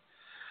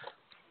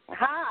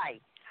 Hi.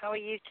 How are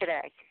you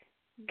today?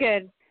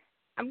 Good.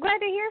 I'm glad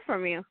to hear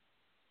from you.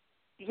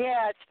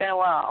 Yeah, it's been a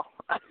while.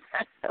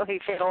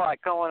 We've had a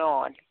lot going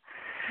on.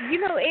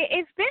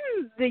 it's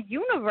been the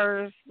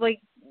universe.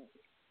 Like,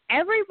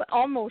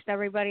 almost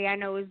everybody I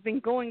know has been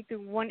going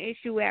through one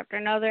issue after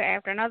another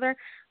after another.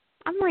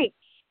 I'm like,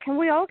 can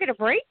we all get a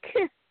break?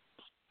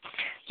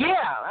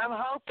 Yeah, I'm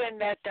hoping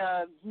that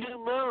the new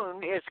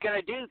moon is going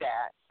to do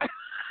that.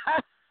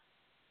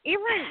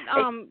 Even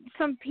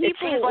some people it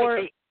seems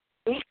like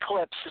the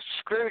eclipse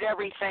screwed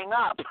everything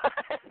up.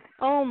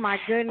 Oh my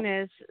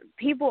goodness,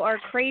 people are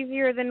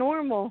crazier than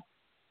normal.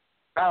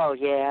 Oh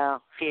yeah,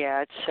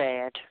 it's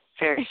sad,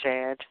 very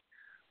sad.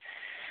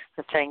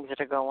 The things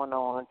that are going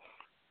on.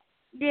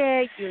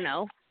 Yeah,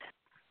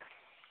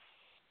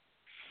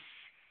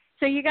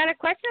 So you got a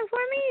question for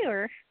me,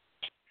 or?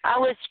 I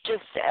was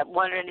just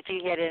wondering if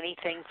you had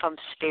anything from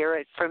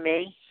Spirit for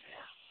me.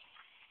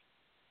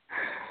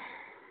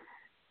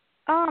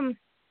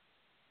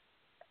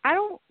 I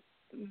don't.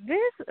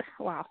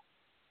 Wow.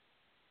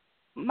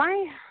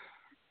 My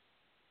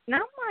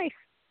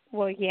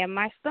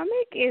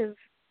stomach is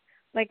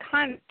like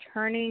kind of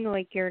turning,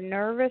 like you're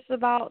nervous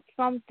about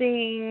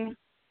something,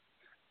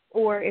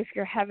 or if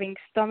you're having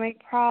stomach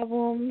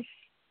problems.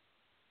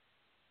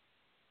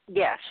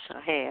 Yes,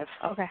 I have.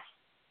 Okay.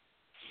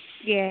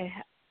 Yeah,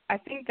 I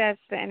think that's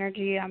the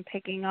energy I'm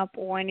picking up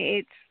on.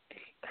 It's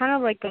kind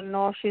of like a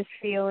nauseous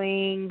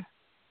feeling,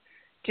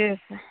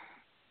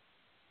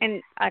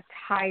 and a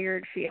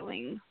tired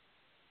feeling.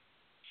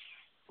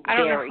 I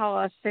don't know how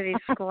else to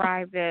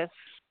describe this.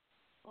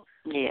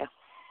 Yeah.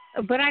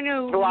 But I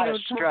know, a lot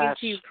of stress.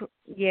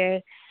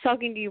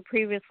 talking to you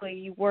previously,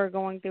 you were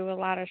going through a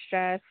lot of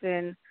stress,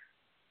 and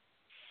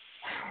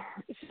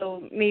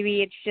so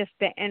maybe it's just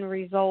the end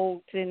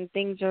result and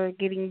things are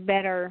getting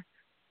better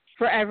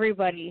for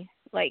everybody.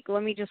 Like,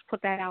 let me just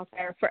put that out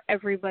there for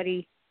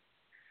everybody.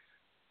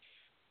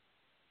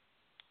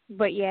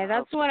 But yeah,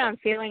 that's what I'm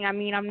feeling. I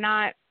mean,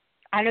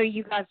 I know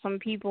you got some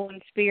people in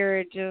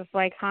Spirit just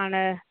like kind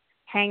of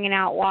hanging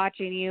out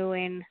watching you,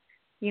 and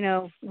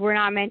we're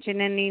not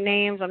mentioning any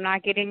names. I'm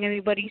not getting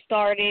anybody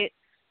started.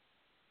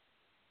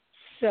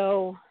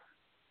 So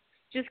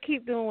just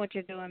keep doing what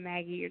you're doing,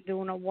 Maggie. You're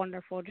doing a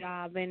wonderful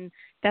job, and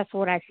that's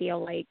what I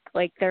feel like.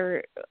 Like,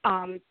 they're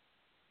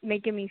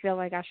making me feel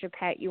like I should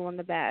pat you on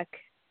the back.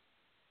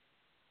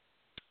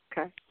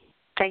 Okay.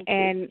 Thank you.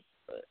 And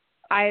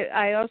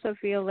I also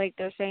feel like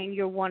they're saying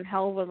you're one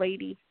hell of a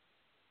lady.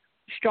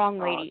 Strong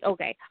lady.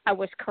 Okay, I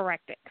was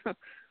corrected.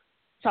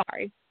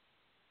 Sorry.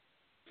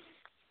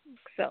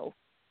 So.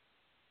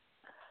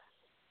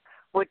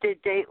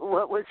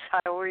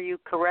 How were you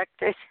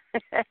corrected?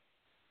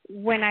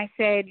 When I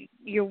said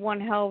you're one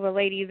hell of a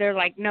lady, they're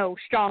like, no,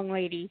 strong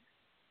lady.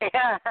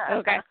 Yeah.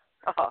 Okay.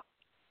 Oh.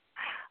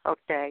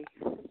 Okay.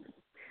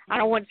 I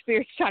don't want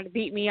spirits trying to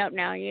beat me up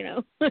now,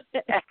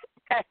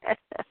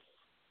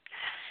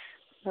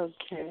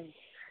 Okay.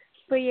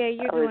 But yeah,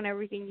 you're doing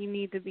everything you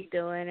need to be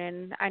doing,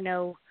 and I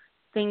know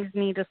things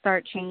need to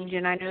start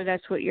changing. I know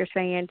that's what you're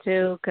saying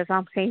too, because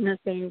I'm saying the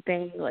same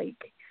thing.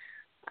 Like,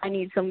 I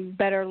need some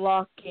better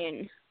luck,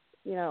 and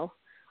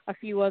a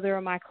few other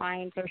of my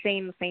clients are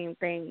saying the same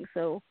thing.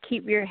 So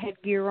keep your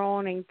headgear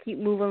on and keep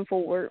moving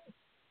forward.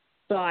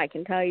 So I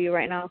can tell you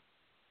right now.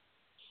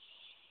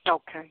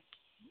 Okay.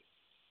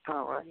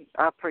 All right.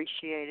 I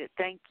appreciate it.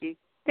 Thank you.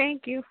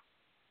 Thank you.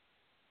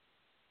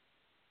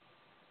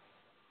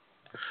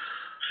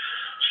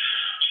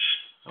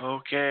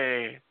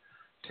 Okay.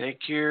 Take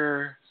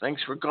care.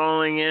 Thanks for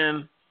calling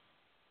in.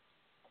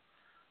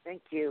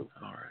 Thank you.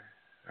 All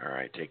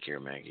right. Take care,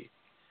 Maggie.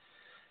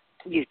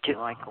 You too,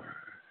 Michael.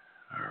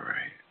 All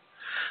right.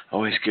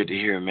 Always good to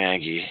hear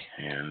Maggie.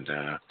 And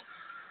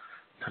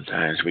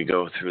sometimes we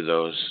go through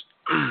those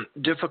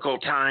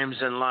difficult times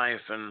in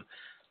life, and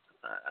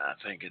I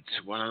think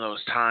it's one of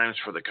those times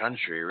for the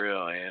country,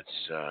 really.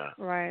 It's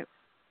right.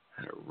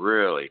 A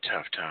really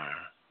tough time.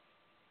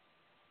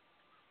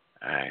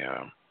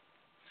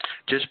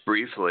 Just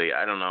briefly,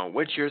 I don't know,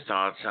 what's your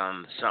thoughts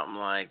on something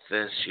like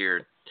this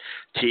here,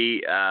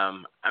 T? I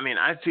mean,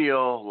 I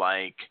feel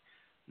like,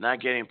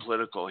 not getting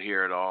political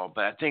here at all,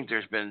 but I think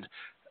there's been,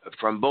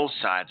 from both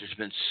sides, there's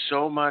been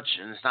so much,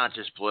 and it's not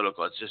just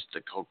political, it's just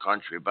the whole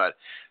country, but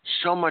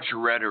so much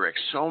rhetoric,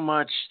 so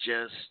much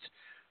just,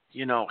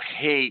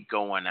 hate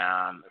going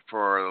on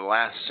for the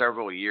last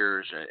several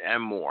years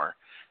and more,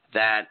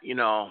 that,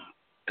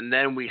 and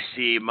then we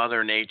see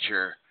Mother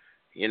Nature,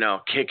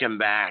 kicking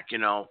back,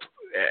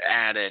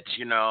 at it,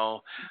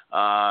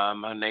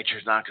 Mother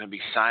Nature's not going to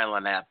be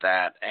silent at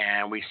that,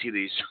 and we see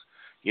these,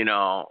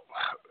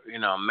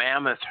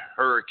 mammoth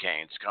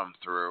hurricanes come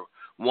through,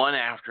 one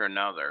after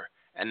another,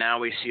 and now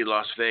we see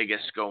Las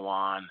Vegas go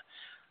on.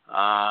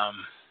 I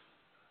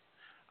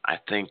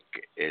think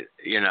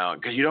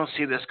because you don't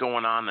see this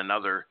going on in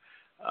other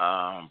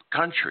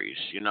countries,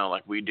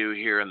 like we do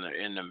here in the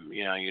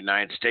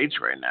United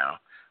States right now.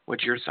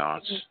 What's your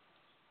thoughts?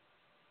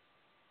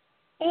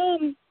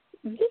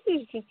 This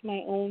is just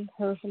my own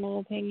personal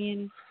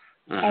opinion.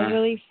 Mm-hmm. I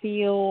really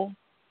feel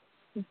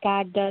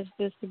God does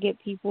this to get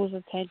people's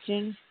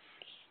attention.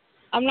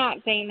 I'm not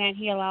saying that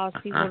he allows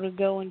people to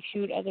go and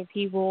shoot other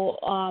people,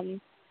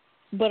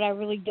 but I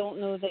really don't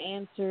know the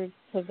answer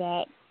to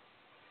that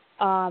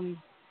And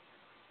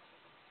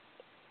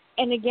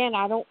again,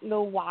 I don't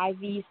know why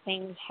these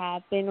things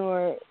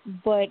happen,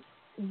 but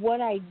what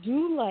I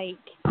do like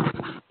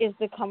is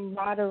the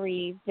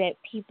camaraderie that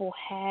people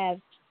have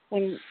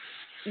when,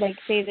 like,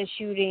 say the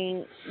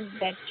shooting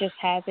that just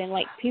happened.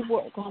 Like,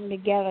 people come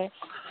together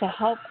to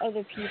help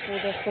other people.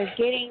 They're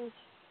forgetting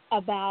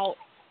about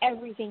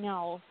everything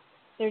else.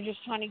 They're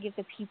just trying to get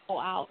the people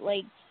out.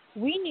 Like,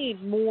 we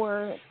need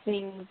more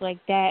things like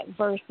that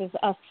versus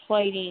us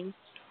fighting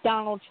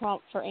Donald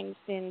Trump, for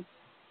instance,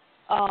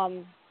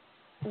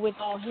 with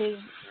all his,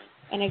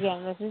 and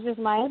again, this is just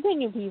my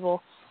opinion,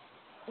 people,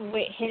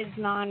 with his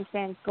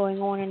nonsense going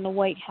on in the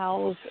White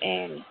House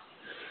and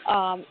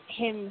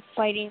him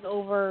fighting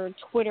over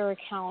Twitter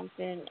accounts.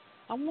 And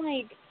I'm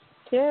like,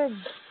 there are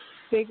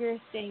bigger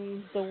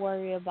things to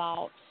worry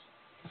about,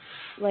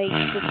 like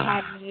the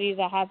tragedy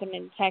that happened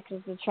in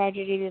Texas, the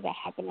tragedy that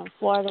happened in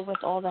Florida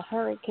with all the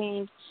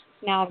hurricanes,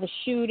 now the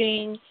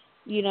shooting,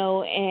 you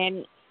know,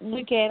 and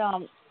look at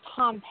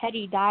Tom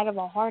Petty died of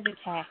a heart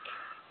attack.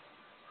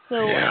 So,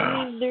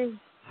 I mean, there's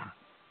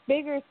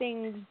bigger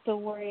things to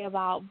worry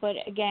about. But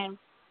again,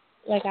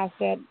 like I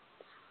said,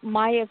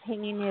 my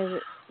opinion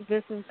is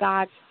this is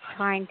God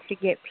trying to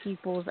get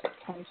people's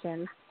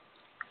attention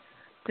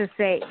to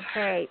say,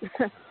 hey,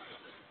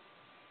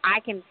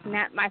 I can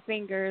snap my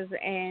fingers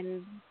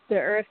and the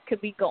earth could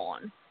be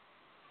gone.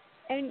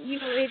 And, you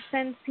know, it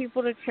sends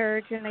people to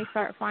church and they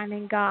start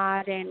finding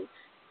God and,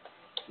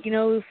 you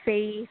know,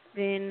 faith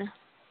and,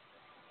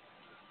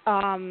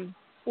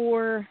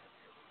 or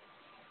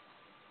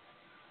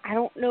I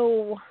don't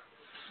know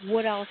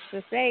what else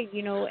to say,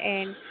 you know,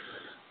 and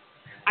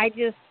I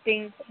just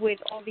think with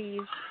all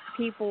these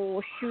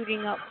people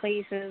shooting up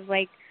places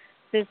like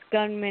this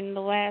gunman,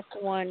 the last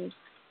one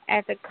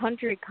at the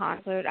country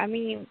concert, I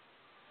mean,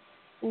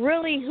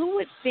 really, who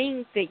would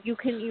think that you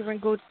can even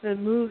go to the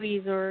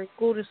movies or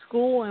go to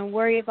school and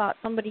worry about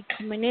somebody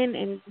coming in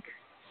and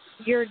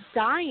you're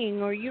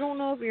dying or you don't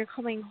know if you're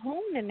coming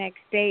home the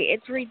next day?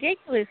 It's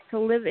ridiculous to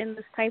live in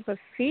this type of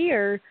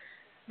fear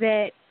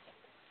that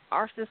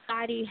our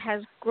society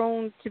has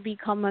grown to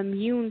become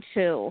immune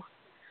to.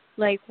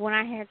 Like, when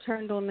I had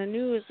turned on the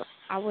news,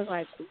 I was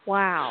like,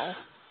 wow.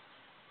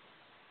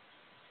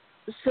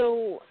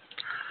 So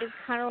it's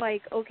kind of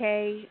like,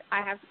 okay,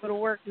 I have to go to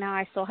work now.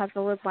 I still have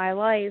to live my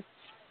life.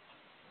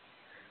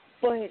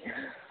 But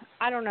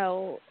I don't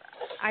know.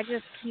 I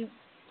just keep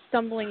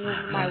stumbling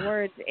over my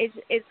words.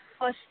 It's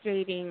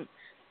frustrating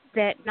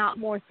that not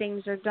more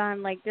things are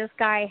done. Like, this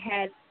guy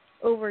had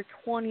over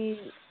 20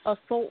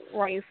 assault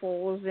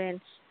rifles,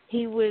 and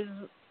he was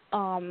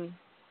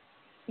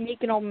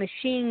making all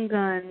machine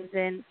guns,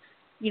 and,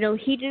 you know,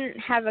 he didn't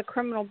have a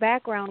criminal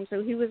background,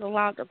 so he was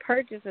allowed to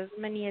purchase as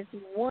many as he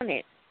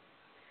wanted.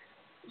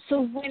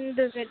 So when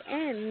does it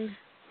end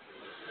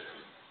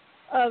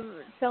of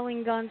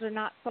selling guns or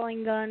not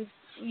selling guns?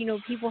 You know,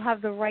 people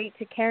have the right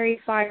to carry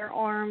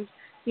firearms.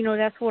 You know,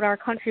 that's what our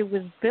country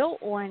was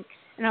built on,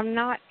 and I'm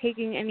not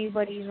taking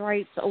anybody's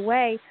rights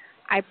away.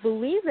 I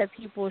believe that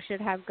people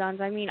should have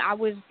guns. I mean, I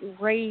was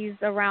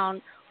raised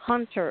around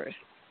hunters.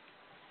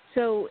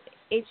 So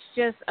it's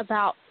just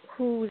about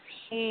whose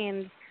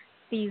hands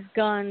these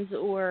guns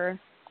or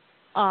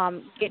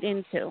get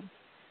into.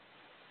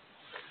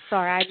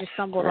 Sorry, I just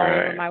stumbled all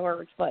over my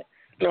words, but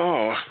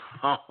oh,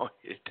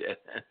 you didn't.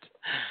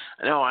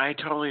 No, I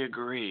totally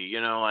agree.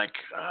 You know, like,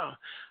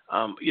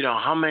 you know,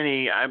 how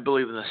many? I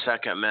believe in the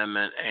Second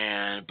Amendment,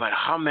 but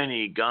how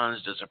many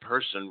guns does a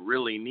person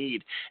really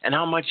need, and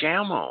how much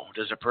ammo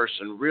does a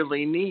person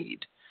really need?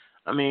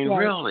 I mean,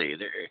 really,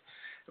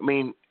 I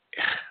mean,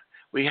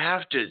 we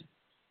have to.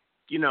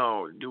 You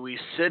know, do we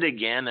sit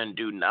again and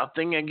do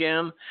nothing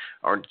again,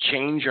 or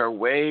change our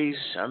ways?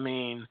 I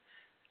mean,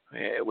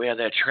 we had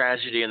that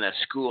tragedy in that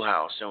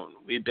schoolhouse, and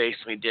we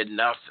basically did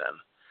nothing.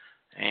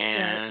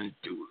 And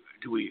do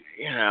we,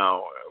 you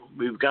know,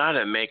 we've got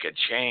to make a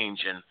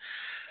change, and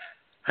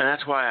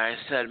that's why I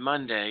said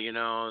Monday, you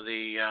know,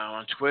 the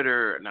on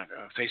Twitter, not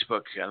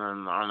Facebook,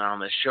 and on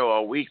the show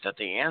all week that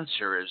the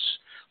answer is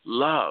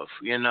love.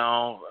 You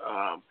know,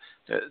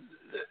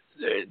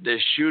 the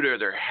shooter,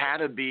 there had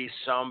to be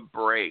some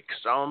break,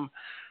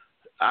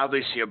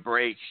 obviously a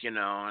break, you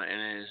know,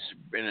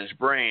 in his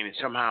brain.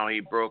 Somehow he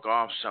broke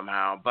off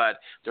somehow, but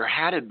there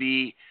had to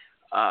be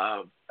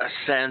a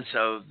sense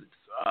of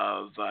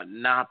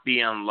not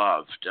being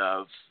loved,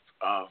 of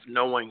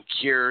no one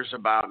cares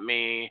about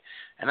me.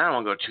 And I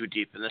don't want to go too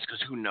deep in this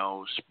because who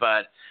knows,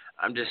 but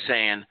I'm just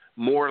saying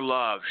more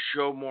love,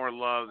 show more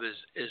love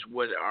is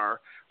what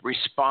our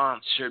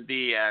response should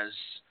be as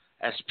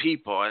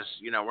people. As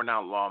you know, we're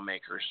not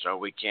lawmakers, so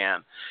we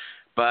can't.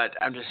 But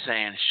I'm just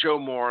saying, show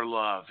more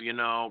love, you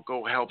know,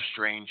 go help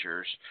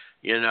strangers.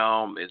 You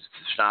know, it's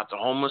not the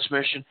homeless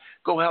mission.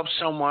 Go help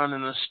someone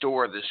in the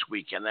store this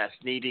weekend that's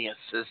needing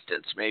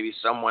assistance, maybe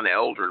someone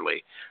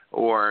elderly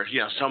or, you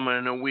know, someone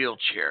in a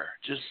wheelchair.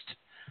 Just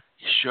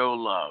show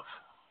love,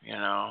 you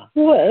know.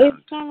 Well,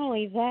 it's not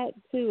only that,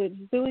 too.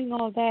 It's doing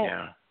all that.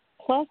 Yeah.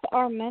 Plus,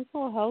 our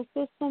mental health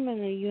system in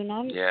the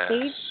United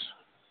States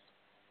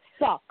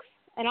sucks.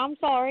 And I'm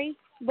sorry,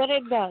 but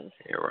it does.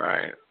 You're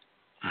right.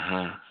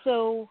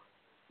 So,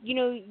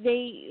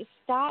 they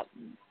stop,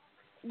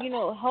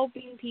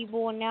 helping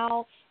people, and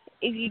now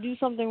if you do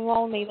something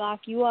wrong, they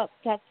lock you up.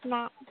 That's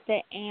not the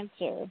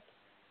answer.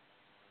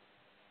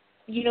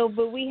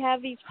 But we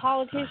have these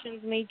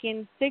politicians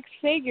making six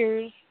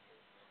figures,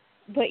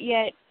 but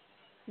yet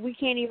we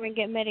can't even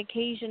get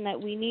medication that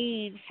we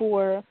need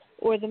for,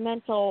 or the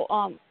mental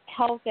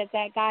health that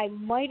guy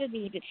might have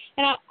needed.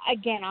 And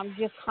I'm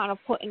just kind of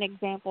putting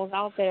examples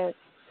out there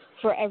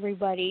for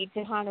everybody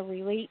to kind of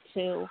relate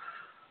to.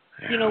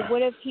 Yeah.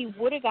 What if he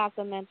would have got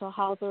the mental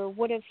health, or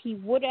what if he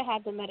would have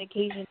had the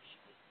medication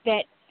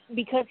that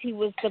because he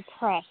was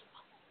depressed?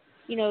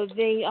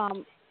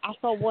 I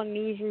saw one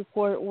news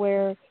report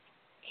where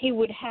he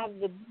would have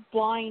the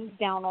blinds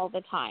down all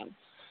the time.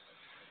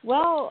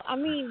 Well, I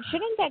mean,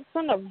 shouldn't that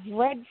send a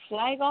red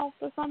flag off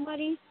to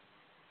somebody?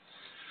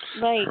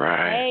 Like,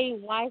 hey,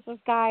 why is this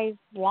guy's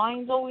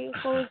blinds always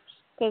closed?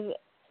 Because,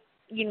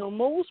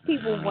 most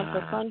people want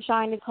the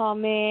sunshine to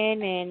come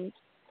in,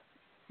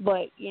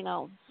 but,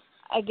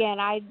 again,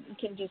 I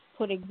can just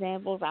put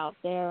examples out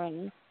there,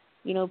 and,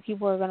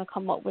 people are going to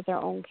come up with their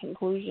own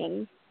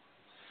conclusions.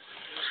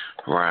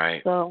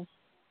 Right. So.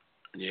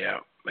 Yeah,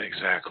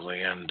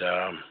 exactly. And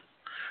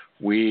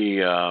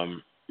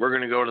we're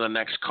going to go to the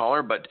next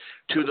caller, but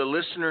to the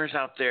listeners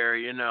out there,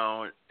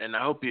 and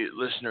I hope you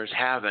listeners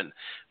haven't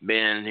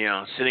been,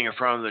 sitting in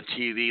front of the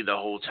TV the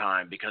whole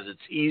time, because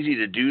it's easy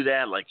to do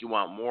that. Like, you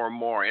want more and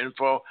more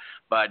info,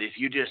 but if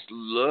you just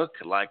look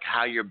like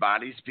how your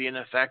body's being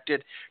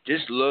affected,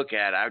 just look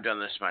at, I've done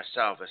this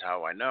myself, is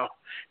how I know.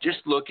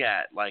 Just look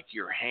at like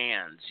your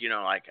hands,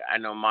 like I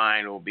know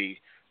mine will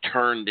be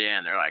turned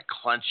in, they're like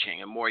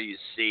clenching, and more you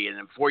see, and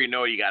then before you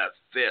know it, you got a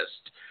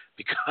fist.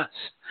 Because,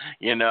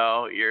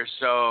 you're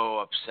so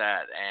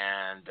upset,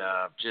 and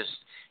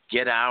just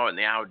get out in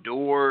the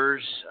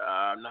outdoors.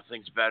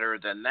 Nothing's better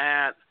than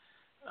that.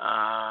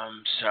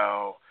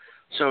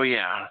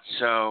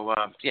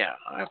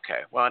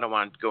 Okay. Well, I don't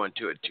want to go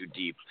into it too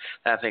deep.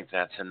 I think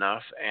that's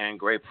enough, and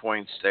great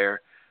points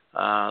there,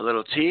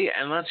 Little T.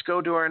 And let's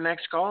go to our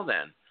next call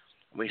then.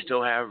 We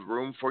still have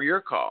room for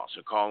your call,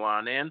 so call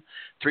on in.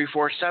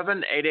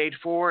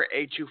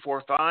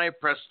 347-884-8245.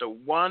 Press the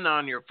 1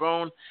 on your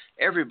phone.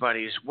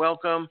 Everybody's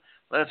welcome.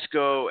 Let's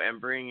go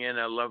and bring in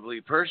a lovely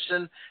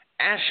person.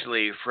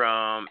 Ashley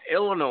from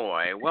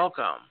Illinois,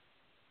 welcome.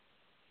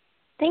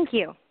 Thank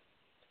you.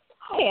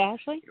 Hi,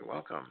 Ashley. You're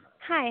welcome.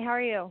 Hi, how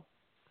are you?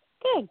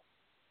 Good.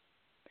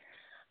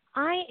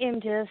 I'm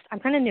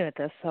kind of new at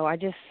this, so I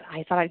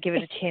thought I'd give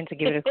it a chance to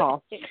give it a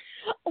call.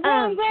 Well,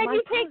 I'm glad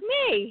you picked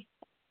me.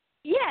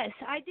 Yes,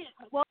 I did.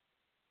 Well,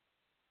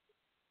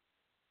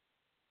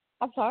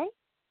 I'm sorry?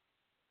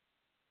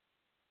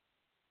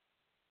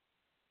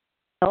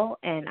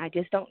 And I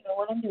just don't know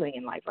what I'm doing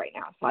in life right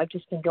now. So I've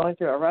just been going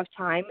through a rough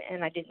time,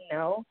 and I didn't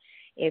know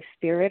if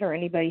Spirit or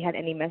anybody had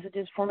any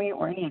messages for me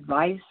or any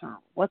advice, or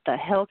what the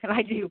hell can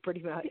I do,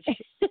 pretty much.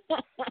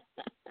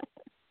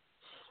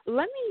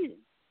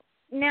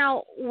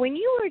 Now, when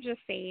you were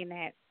just saying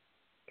that,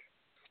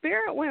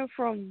 Spirit went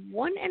from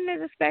one end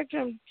of the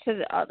spectrum to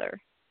the other.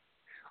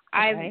 Okay.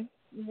 I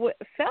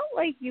felt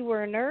like you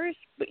were a nurse,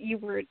 but you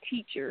were a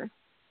teacher.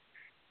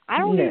 I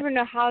don't even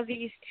know how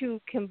these two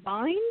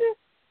combined.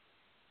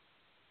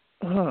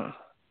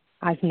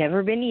 I've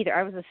never been either.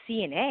 I was a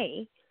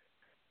CNA.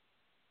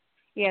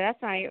 Yeah,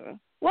 that's not even.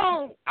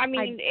 Well, I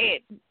mean,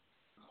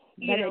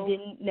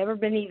 never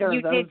been either you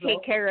of those. You did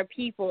take care of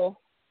people.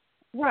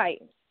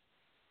 Right.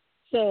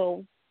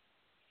 So,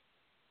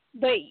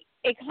 but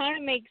it kind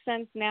of makes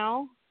sense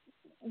now,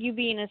 you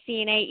being a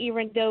CNA,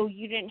 even though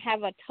you didn't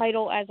have a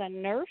title as a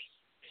nurse,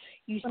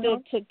 you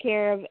still took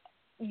care of,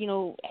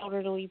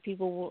 elderly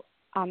people,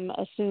 I'm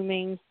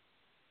assuming.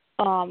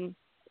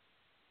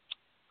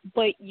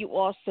 But you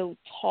also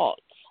taught,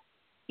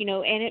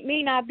 and it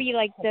may not be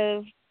like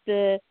the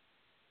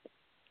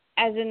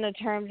as in the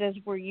terms as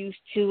we're used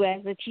to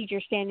as a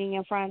teacher standing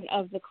in front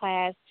of the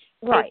class.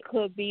 Right. It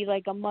could be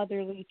like a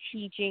motherly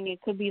teaching.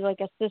 It could be like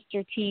a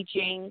sister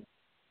teaching.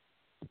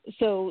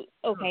 So,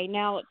 okay,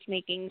 now it's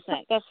making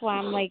sense. That's why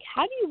I'm like,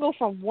 how do you go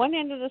from one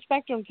end of the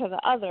spectrum to the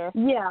other?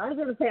 Yeah, I was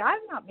going to say, I've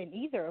not been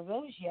either of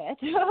those yet.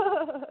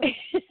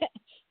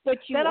 But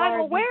you that are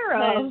I'm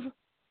aware of.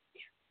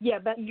 Yeah,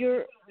 but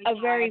you're a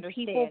very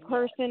people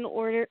person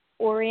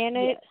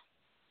oriented. Yes.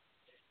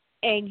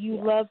 And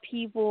you love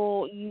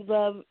people.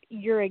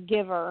 You're a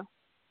giver.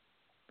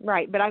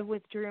 Right, but I've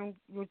withdrawn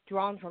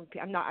from.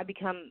 I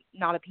become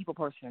not a people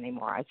person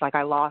anymore. It's like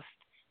I lost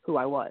who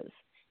I was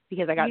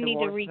because I got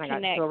divorced and I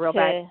got into a real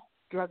bad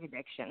drug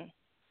addiction.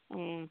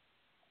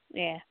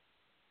 Yeah.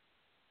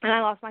 And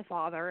I lost my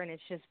father, and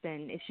it's just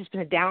been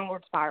a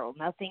downward spiral.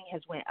 Nothing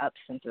has went up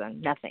since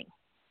then. Nothing.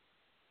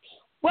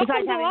 Welcome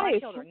Besides having to my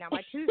life. children. Now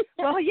my two.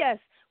 Well, yes.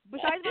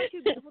 Besides my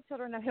two beautiful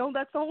children at home,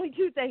 that's the only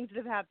two things that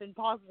have happened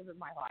positive in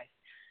my life.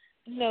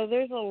 No,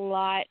 there's a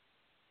lot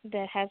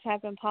that has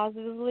happened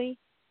positively.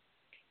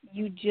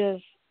 You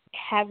just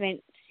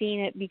haven't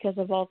seen it because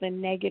of all the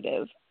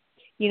negative.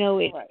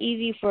 It's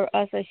easy for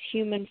us as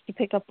humans to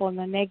pick up on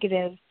the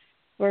negative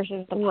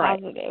versus the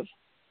positive.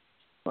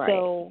 Right.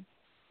 So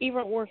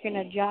even working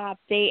a job,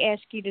 they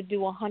ask you to do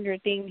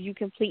 100 things, you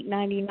complete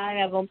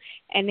 99 of them,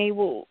 and they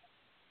will,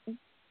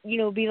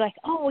 be like,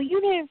 oh, well,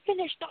 you didn't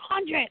finish the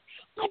 100.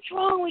 What's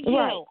wrong with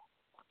you?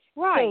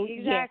 Right. So,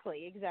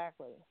 exactly.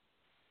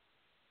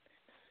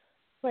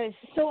 But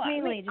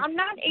mainly I'm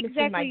not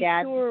exactly my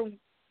dad. sure.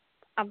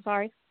 I'm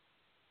sorry.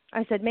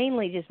 I said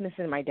mainly just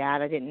missing my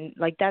dad. I didn't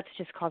that's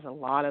just caused a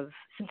lot of,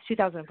 since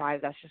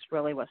 2005, that's just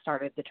really what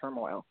started the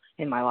turmoil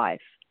in my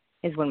life,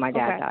 is when my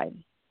dad died.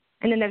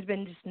 And then there's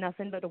been just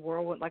nothing but a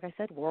whirlwind, like I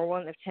said,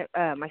 whirlwind.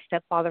 My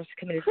stepfather's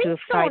committed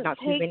suicide not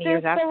too many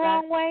years after that. Please don't take this the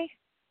wrong way.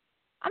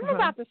 I'm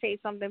about to say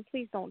something.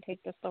 Please don't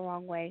take this the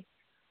wrong way.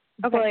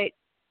 Okay.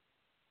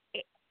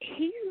 But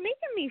he's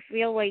making me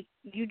feel like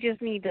you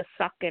just need to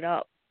suck it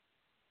up.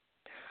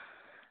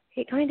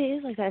 It kind of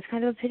is like that. It's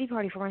kind of a pity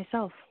party for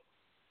myself.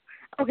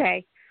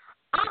 Okay.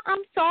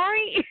 I'm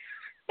sorry.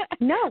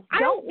 No, I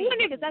don't want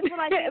to because that's what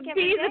I think every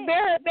be day. the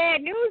bearer of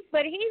bad news,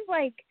 but he's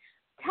like,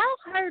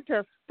 tell her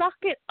to suck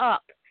it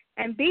up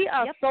and be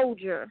a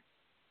soldier.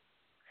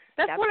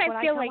 That's what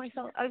I feel like.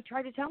 I've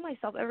tried to tell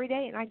myself every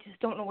day, and I just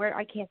don't know where.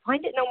 I can't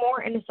find it no more.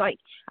 And it's like,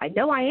 I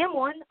know I am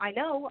one. I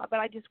know, but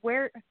I just,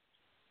 where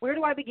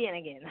do I begin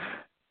again?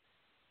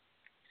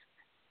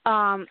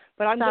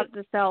 But I'm not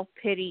the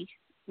self-pity.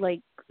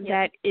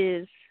 That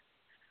is,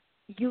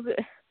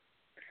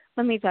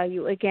 let me tell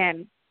you,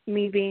 again,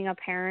 me being a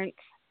parent,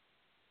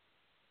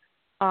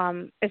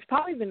 it's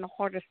probably been the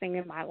hardest thing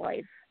in my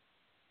life.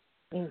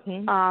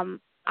 Mm-hmm.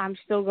 I'm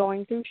still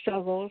going through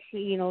struggles.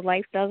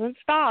 Life doesn't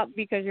stop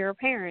because you're a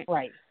parent.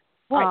 Right,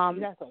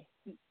 exactly.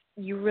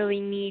 You really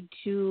need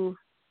to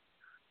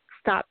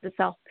stop the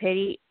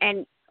self-pity.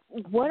 And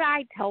what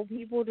I tell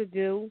people to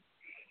do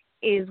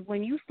is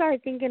when you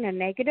start thinking a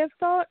negative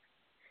thought,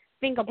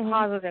 think a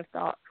positive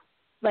thought.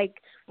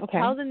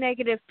 Tell the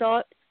negative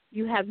thought,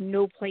 you have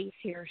no place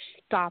here.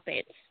 Stop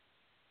it.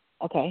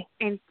 Okay.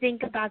 And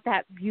think about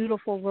that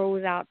beautiful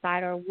rose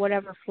outside or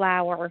whatever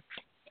flower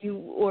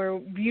or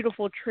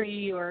beautiful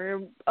tree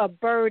or a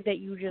bird that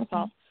you just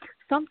saw.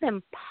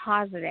 Something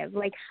positive.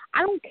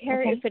 I don't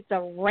care if it's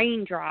a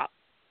raindrop.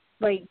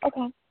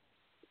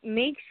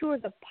 Make sure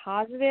the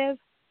positive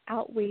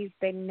outweighs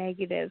the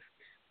negative,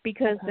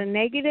 because the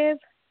negative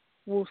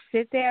will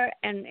sit there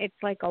and it's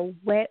like a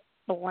wet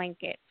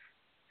blanket.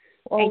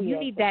 And you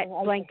need that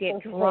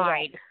blanket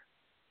dried.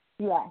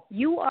 Yeah.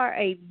 You are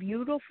a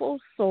beautiful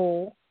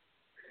soul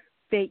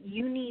that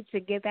you need to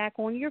get back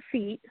on your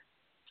feet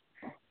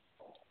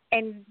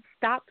and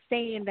stop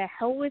saying the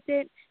hell with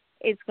it.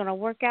 It's going to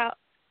work out.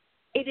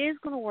 It is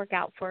going to work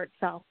out for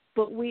itself.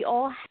 But we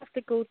all have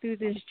to go through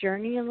this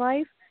journey in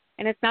life,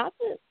 and it's not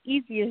the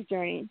easiest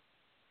journey.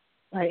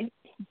 Right.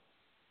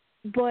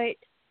 But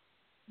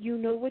you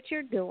know what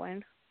you're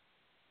doing.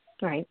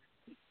 Right.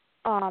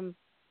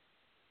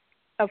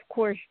 Of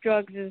course,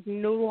 drugs is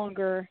no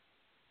longer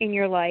in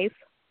your life.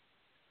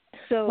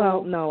 So,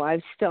 well, no, I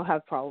still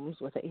have problems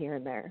with it here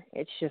and there.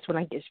 It's just when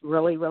I get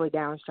really, really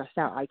down and stressed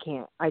out, I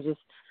can't. Like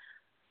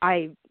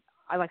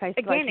I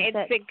said,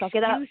 it's suck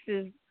it up.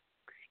 excuses.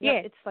 Yeah,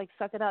 it's like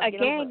suck it up.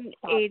 Again,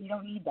 you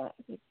don't need that.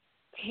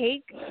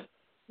 Take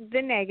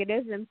the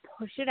negatives and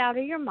push it out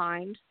of your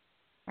mind.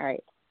 All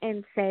right.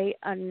 And say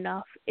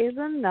enough is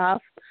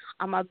enough.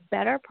 I'm a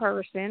better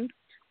person.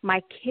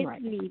 My kids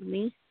need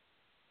me.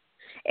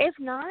 If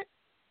not,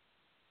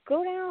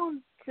 go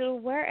down to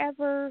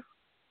wherever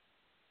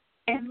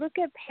and look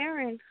at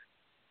parents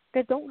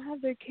that don't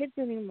have their kids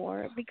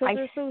anymore because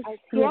they're so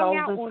strung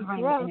out on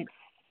drugs.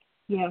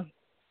 Yeah.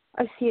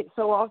 I see it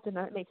so often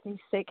that it makes me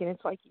sick, and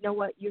it's like, you know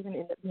what, you're going to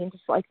end up being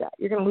just like that.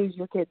 You're going to lose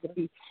your kids and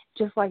be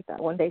just like that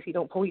one day if you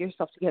don't pull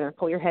yourself together and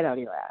pull your head out of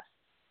your ass.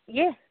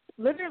 Yeah,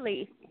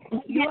 literally.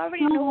 You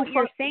already know what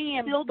you're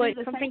saying, but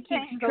something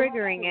keeps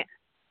triggering it.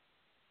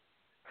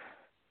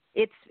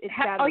 It's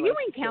are you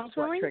in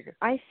counseling?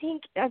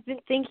 I've been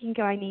thinking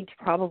I need to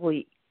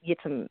probably get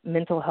some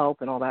mental help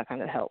and all that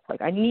kind of help.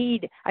 I've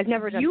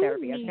never done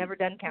therapy. I've never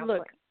done counseling.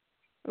 Look,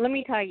 let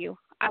me tell you,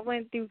 I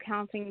went through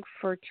counseling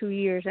for 2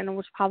 years, and it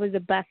was probably the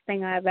best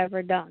thing I've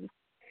ever done.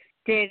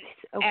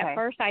 At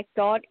first, I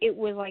thought it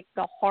was like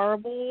the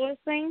horriblest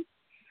thing,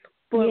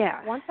 but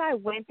once I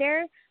went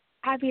there,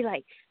 I'd be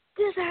like,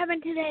 this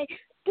happened today,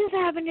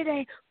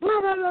 blah,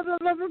 blah, blah, blah,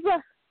 blah, blah,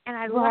 blah. And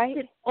I left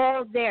it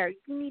all there.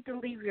 You need to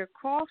leave your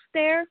cross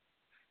there.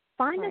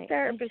 Find a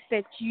therapist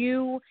that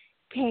you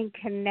can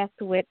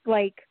connect with.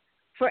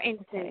 For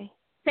instance,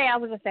 say I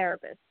was a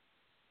therapist.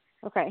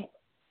 Okay.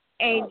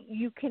 And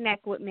you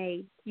connect with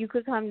me. You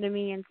could come to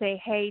me and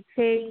say, hey,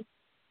 T,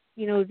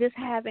 this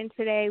happened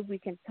today. We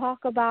can talk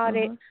about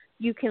it.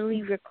 You can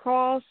leave your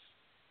cross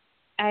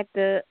at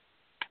the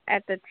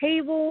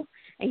table,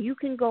 and you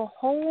can go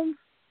home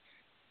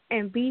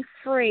and be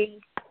free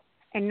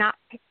and not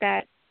pick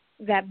that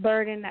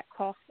burden, that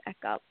cross back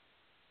up.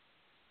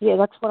 Yeah,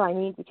 that's what I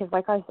need, because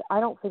I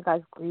don't think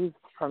I've grieved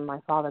from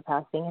my father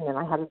passing, and then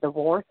I had a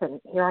divorce,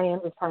 and here I am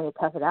just trying to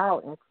tough it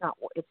out, and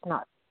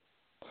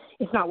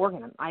it's not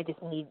working. I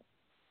just need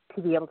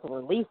to be able to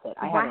release it.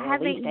 Why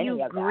haven't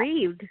you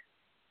grieved?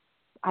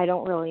 I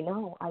don't really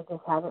know. I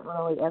just haven't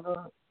really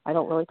ever. I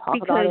don't really talk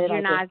about it. Because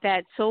you're not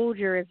that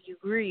soldier if you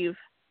grieve.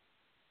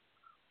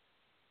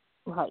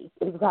 Right,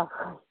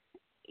 exactly.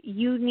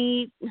 You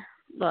need,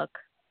 look,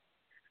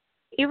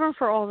 even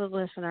for all the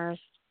listeners,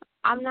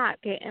 I'm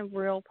not getting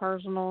real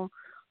personal,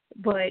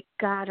 but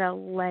gotta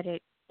let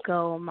it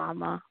go,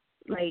 mama.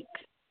 Like,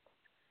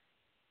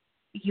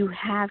 you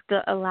have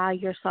to allow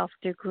yourself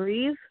to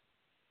grieve.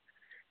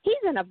 He's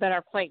in a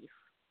better place.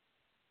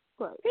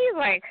 Right. He's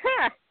like,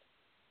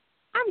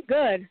 I'm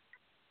good.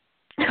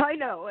 I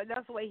know, and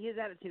that's the way his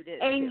attitude is.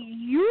 And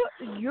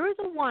too. you're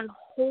the one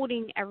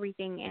holding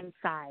everything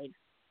inside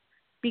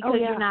because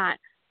you're not.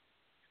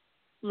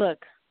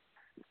 Look,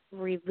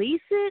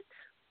 release it.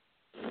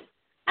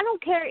 I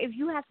don't care if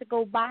you have to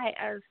go buy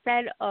a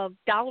set of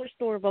dollar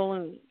store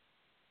balloons.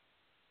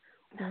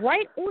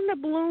 Write on the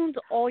balloons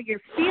all your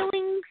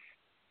feelings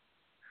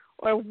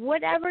or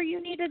whatever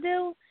you need to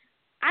do.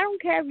 I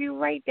don't care if you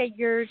write that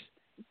you're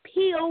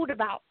PO'd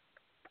about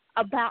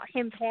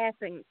him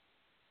passing.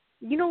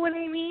 You know what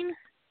I mean?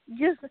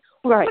 Just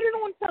put it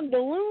on some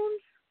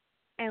balloons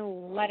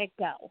and let it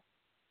go.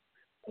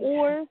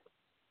 Or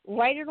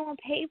write it on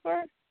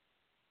paper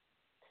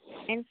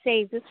and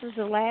say, this is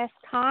the last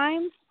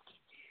time,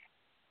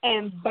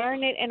 and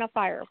burn it in a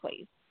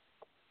fireplace.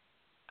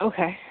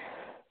 Okay.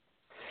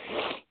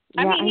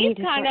 I mean,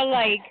 he's kind of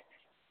like,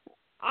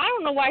 I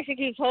don't know why she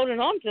keeps holding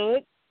on to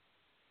it.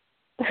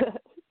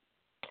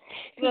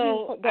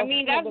 So, I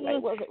mean, that's I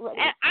don't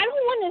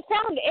want to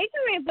sound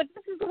ignorant, but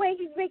this is the way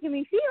he's making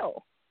me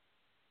feel.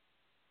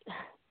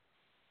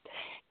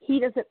 He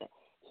doesn't,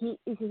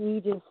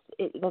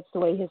 that's the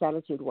way his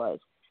attitude was.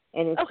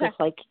 And it's just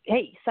like,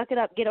 hey, suck it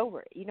up, get over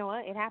it. You know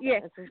what? It happens.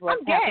 Yeah. This is what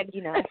I'm happens, dead.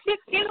 you know.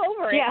 Get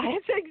over it. Yeah,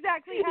 that's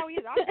exactly how he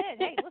is. I'm dead.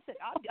 Hey, listen,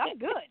 I'm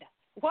good.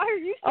 Why are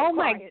you so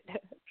quiet?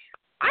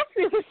 I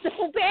feel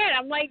so bad.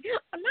 I'm like,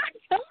 I'm not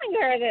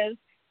telling her this.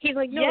 He's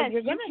like, no,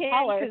 you're going to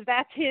tell her. Because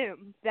that's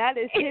him. That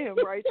is him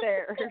right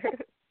there.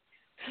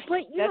 But,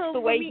 that's the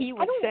way he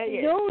would say it.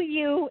 I don't know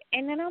you,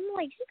 and then I'm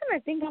like, he's going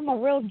to think I'm a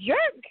real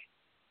jerk.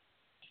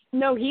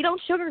 No, he don't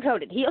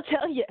sugarcoat it. He'll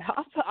tell you,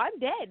 I'm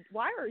dead.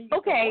 Why are you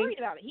worried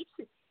about it?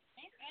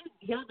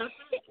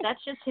 That's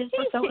just his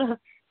persona.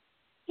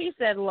 He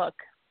said, look,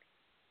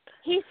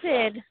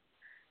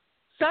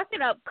 suck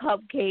it up,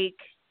 Cupcake.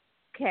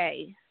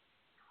 Okay.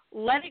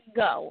 Let it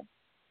go.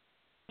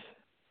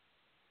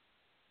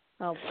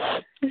 Oh,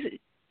 boy.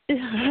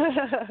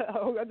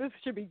 Oh, this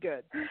should be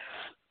good.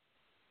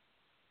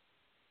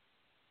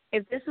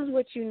 If this is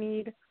what you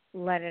need,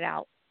 let it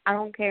out. I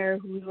don't care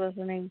who's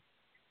listening.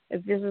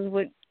 If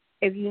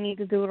you need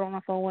to do it on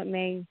the phone with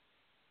me,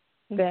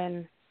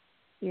 then,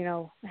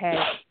 hey,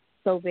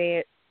 so be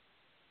it.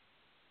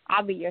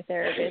 I'll be your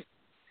therapist.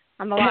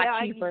 I'm a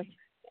lot cheaper.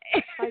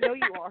 I know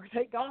you are.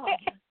 Thank God.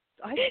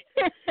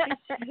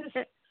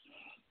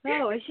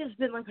 It's just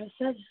been, like I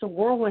said, just a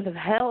whirlwind of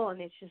hell, and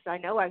it's just, I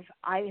know I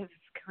have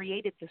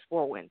created this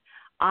whirlwind.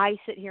 I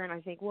sit here and I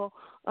think,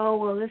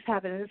 this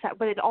happened and this happened,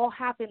 but it all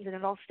happens and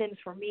it all stems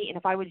from me, and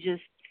if I would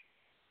just,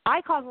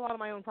 I cause a lot of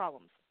my own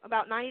problems.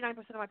 About 99%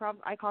 of my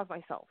problems I cause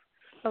myself.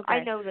 Okay.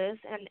 I know this,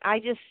 and I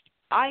just,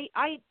 I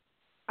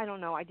don't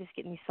know, I just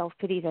get in these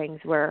self-pity things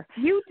where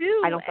you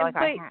do. I don't feel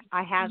like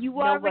I have you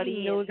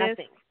nobody know and this.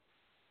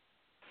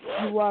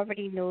 nothing. You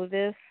already know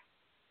this.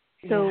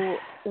 So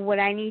what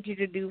I need you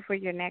to do for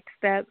your next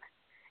step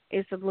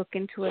is to look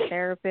into a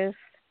therapist.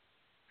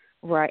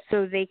 Right.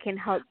 So they can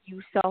help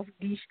you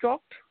self-destruct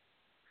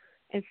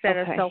instead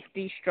of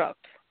self-destruct.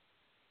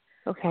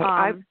 Okay.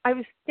 I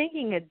was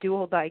thinking a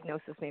dual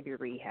diagnosis, maybe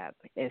rehab,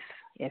 if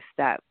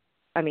that,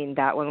 I mean,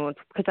 that one was,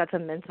 because that's a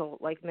mental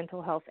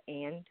health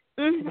and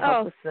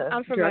help with the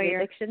I'm drug familiar.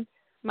 addiction.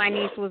 My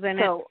niece was in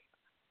it.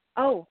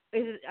 Oh,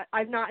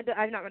 I've not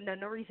done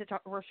no research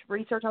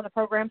on the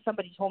program.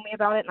 Somebody told me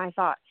about it, and I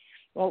thought,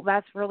 well,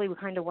 that's really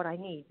kind of what I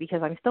need,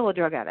 because I'm still a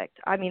drug addict.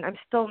 I mean, I'm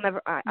still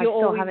never. I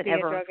still haven't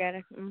ever. A drug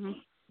addict. Mm-hmm.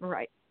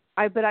 Right.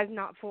 But I've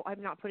not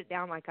put it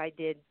down like I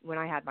did when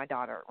I had my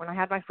daughter. When I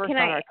had my first daughter,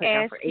 I put it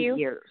down for 8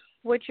 years.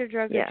 What's your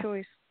drug of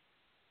choice?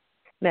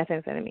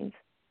 Methamphetamines.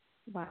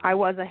 Wow. I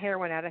was a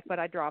heroin addict, but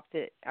I dropped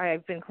it.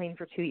 I've been clean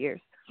for 2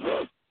 years.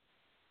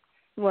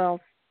 Well,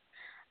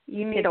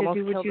 you need to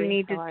do what you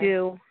need to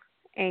do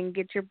and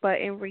get your butt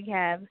in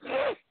rehab.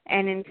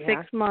 And in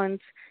 6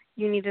 months,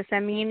 you need to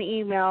send me an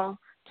email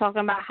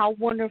talking about how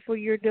wonderful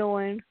you're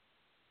doing.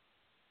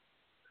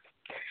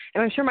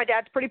 And I'm sure my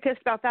dad's pretty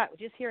pissed about that,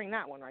 just hearing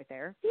that one right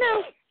there.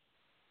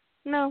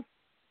 No.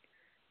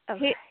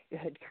 Okay,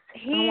 good.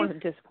 I don't want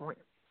to disappoint.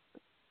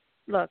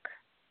 Look,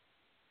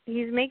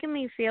 he's making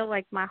me feel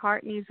like my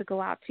heart needs to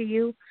go out to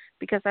you,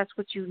 because that's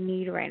what you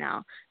need right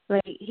now.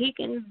 Like, he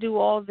can do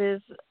all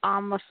this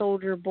I'm a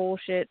soldier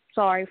bullshit.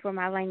 Sorry for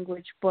my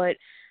language, but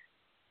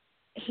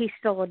he's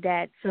still a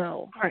dad,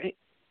 so. Right.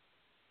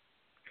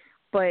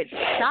 But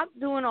stop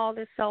doing all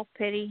this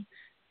self-pity.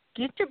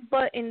 Get your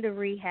butt into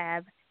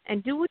rehab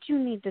and do what you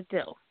need to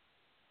do.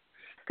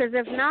 Because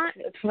if not,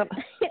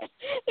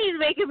 He's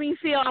making me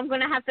feel I'm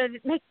going to have to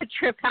make the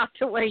trip out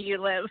to where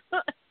you live.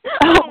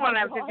 I don't want to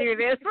have to do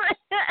this.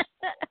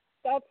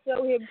 That's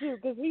so him, too,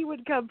 because he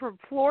would come from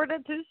Florida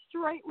to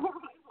straight where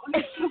I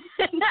wanted to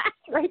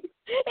straight.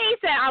 He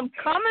said, I'm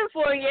coming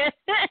for you.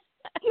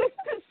 Just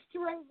to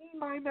straighten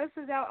my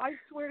messes out. I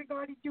swear to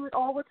God, he'd do it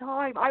all the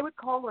time. I would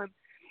call him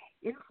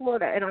in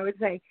Florida, and I would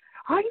say,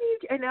 I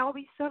need, and I'll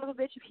be son of a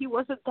bitch if he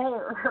wasn't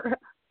there.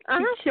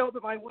 He'd show up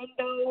at my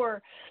window,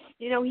 or,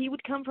 he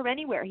would come from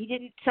anywhere.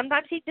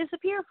 Sometimes he'd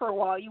disappear for a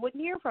while. You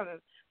wouldn't hear from him.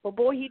 But,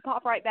 boy, he'd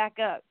pop right back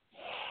up.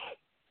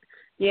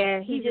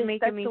 Yeah, he's just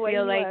making me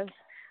feel like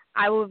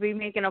I will be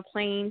making a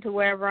plane to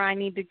wherever I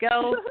need to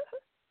go.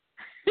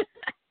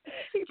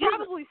 He'd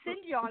probably send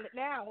you on it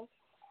now.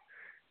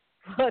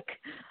 Look,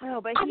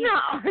 but I'm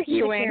not arguing.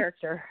 He's a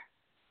character.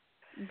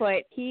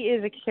 But he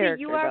is a character.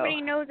 You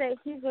already know that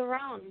he's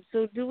around,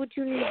 so do what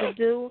you need to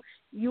do.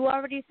 You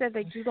already said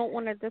that you don't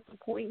want to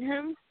disappoint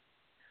him.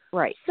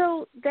 Right.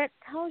 So that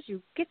tells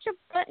you, get your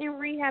butt in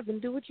rehab and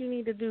do what you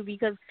need to do,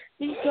 because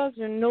these drugs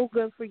are no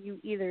good for you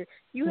either.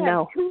 You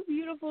have two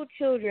beautiful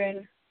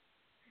children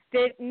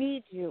that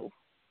need you.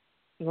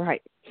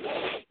 Right.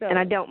 So,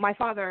 and my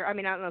father, I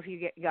don't know if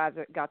you guys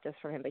got this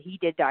for him, but he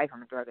did die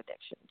from a drug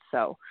addiction.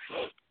 So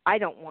I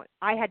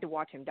had to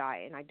watch him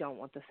die, and I don't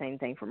want the same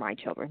thing for my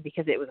children,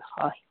 because it was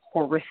a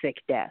horrific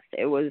death.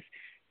 It was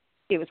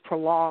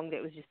prolonged.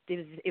 It was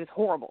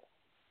horrible.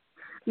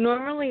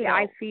 Normally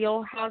I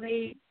feel how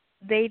they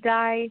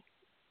die,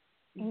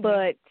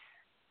 but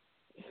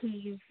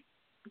he's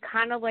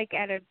kind of like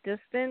at a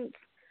distance,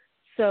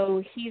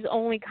 so he's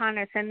only kind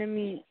of sending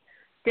me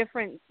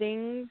different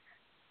things.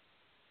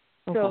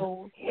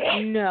 So,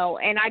 no,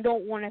 and I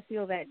don't want to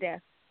feel that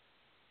death.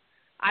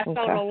 I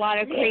felt a lot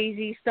of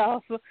crazy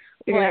stuff.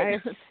 Yeah,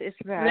 it's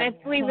bad.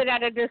 Let's leave it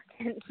at a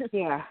distance.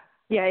 Yeah,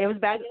 it was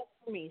bad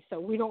for me, so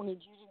we don't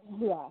need you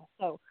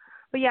to,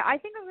 But yeah, I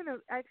think I'm going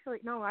to actually,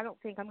 no, I don't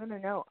think I'm going to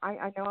know.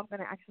 I know I'm going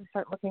to actually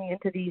start looking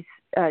into these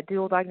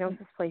dual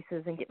diagnosis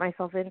places and get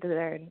myself into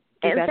there and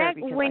do in better, fact,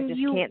 because when I just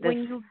you, can't.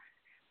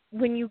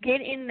 When you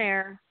get in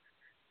there,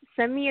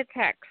 send me a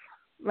text.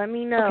 Let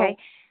me know. Okay.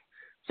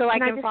 So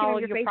can I can follow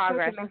your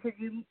progress.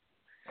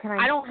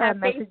 I don't have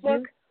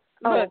Facebook.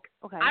 Look,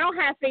 okay. I don't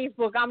have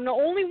Facebook. I'm the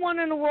only one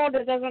in the world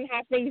that doesn't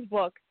have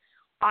Facebook.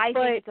 I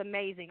think it's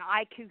amazing.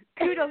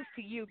 Kudos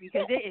to you,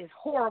 because it is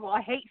horrible.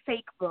 I hate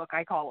fake book,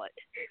 I call it.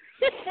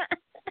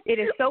 It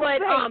is so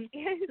fake.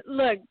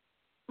 Look,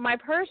 my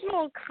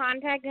personal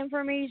contact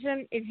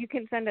information, if you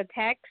can send a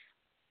text,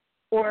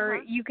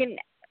 or you can,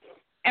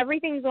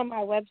 everything's on my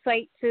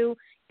website too.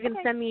 You can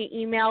send me an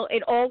email.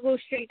 It all goes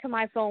straight to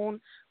my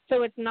phone,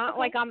 so it's not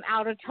like I'm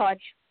out of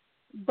touch.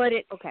 But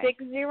it's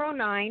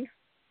 609.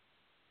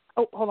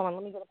 Oh, hold on.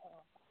 Let me get a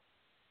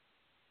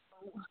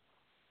pen.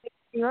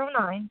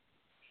 609.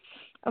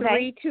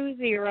 Okay.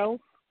 320.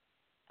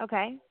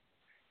 Okay.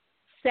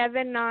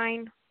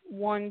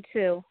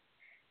 7912.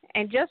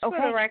 And just for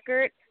the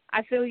record,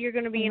 I feel you're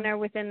going to be in there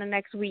within the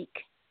next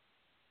week.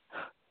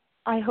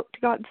 I hope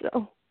to God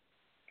so.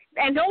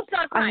 And don't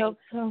start crying. I hope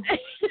so.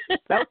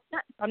 Nope,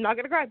 I'm not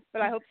going to cry,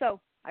 but I hope so.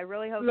 I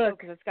really hope so,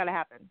 because it's got to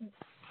happen.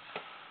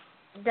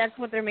 That's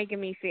what they're making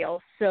me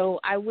feel.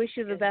 So I wish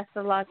you the best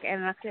of luck,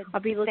 and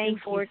I'll be looking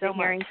forward to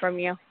hearing from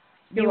you.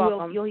 You're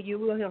welcome. You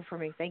will hear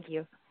from me. Thank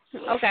you.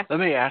 Okay. Let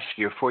me ask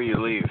you before you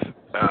leave,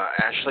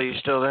 Ashley, you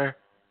still there?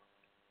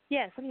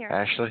 Yes, I'm here.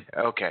 Ashley?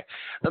 Okay.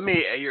 Let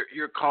me,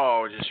 your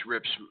call just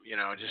rips,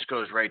 just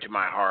goes right to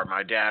my heart.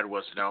 My dad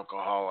was an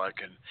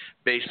alcoholic and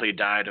basically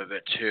died of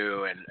it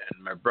too. And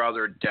my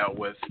brother dealt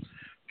with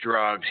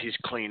drugs. He's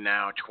clean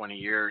now, 20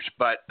 years.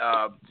 But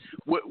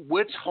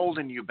what's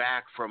holding you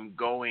back from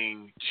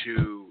going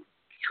to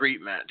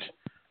treatment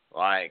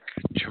like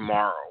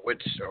tomorrow or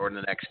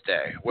the next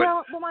day?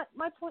 Well,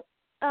 my point,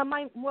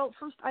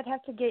 first I'd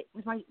have to get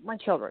with my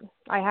children.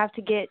 I have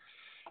to get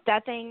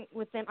that thing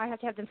with them. I have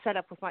to have them set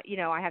up with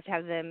I have to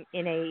have them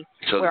in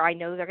where I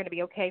know they're going to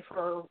be okay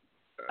for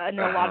an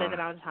allotted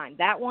amount of time.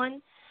 That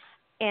one,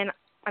 and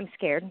I'm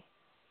scared.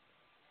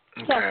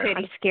 Okay.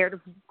 I'm scared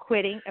of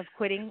quitting,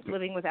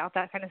 living without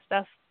that kind of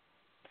stuff.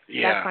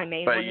 Yeah, that's my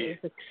main one. Is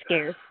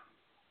scared.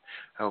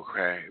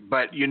 Okay,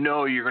 but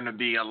you're going to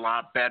be a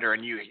lot better,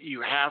 and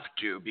you have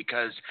to,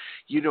 because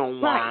you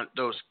don't want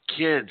those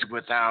kids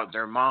without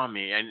their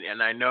mommy.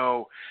 And I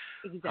know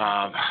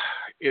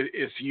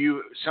if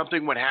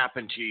something would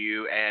happen to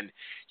you and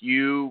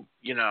you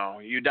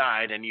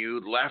died and you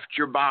left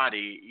your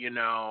body, you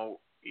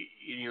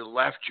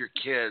left your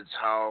kids,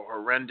 how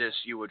horrendous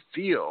you would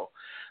feel.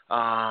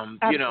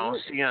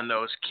 Seeing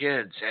those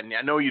kids. And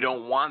I know you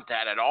don't want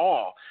that at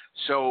all.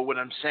 So what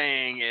I'm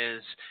saying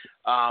is,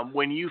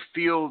 when you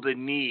feel the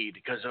need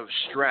because of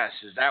stress,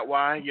 is that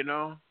why,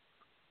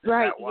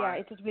 Right, why?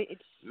 Yeah,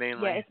 it's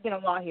mainly. Yeah, it's been a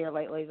lot here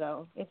lately,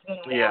 though. It's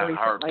been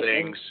hard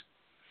things.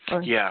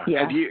 Yeah.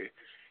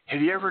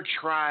 Have you ever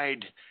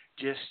tried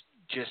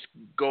just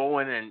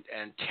going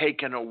and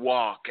taking a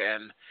walk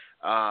and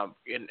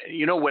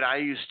what I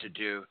used to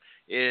do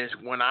is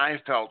when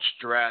I felt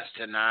stressed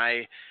and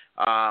I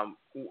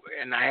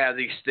had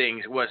these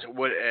things.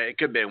 It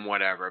could have been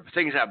whatever, but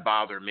things that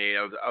bothered me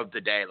of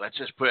the day. Let's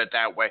just put it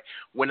that way.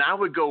 When I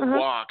would go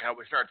walk, I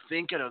would start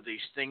thinking of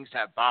these things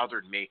that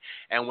bothered me,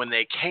 and when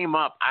they came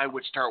up, I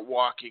would start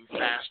walking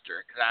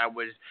faster because I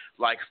was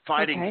like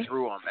fighting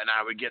through them, and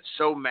I would get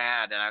so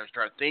mad, and I would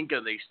start thinking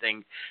of these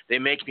things. They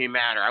make me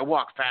madder. I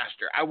walk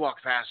faster,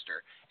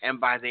 and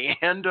by the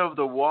end of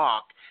the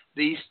walk,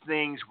 these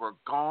things were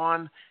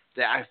gone.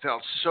 That I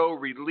felt so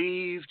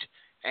relieved.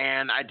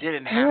 And I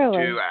didn't have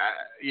to,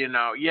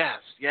 yes,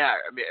 yeah.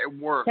 I mean, it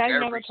worked. I've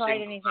every never tried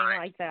single anything time.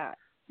 like that.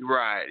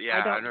 Right,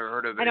 yeah, I've never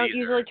heard of it I don't either.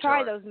 usually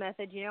try those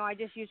methods, I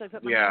just usually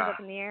put my hands up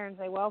in the air and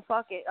say, well,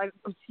 fuck it.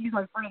 Excuse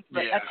my French,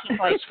 but that's just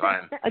like, that's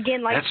fine.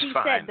 Again, like that's she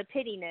fine. said, the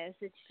pittiness.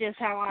 It's just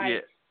how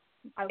I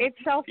it's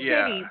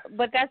self-pity,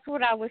 but that's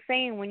what I was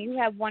saying. When you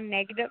have one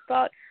negative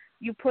thought,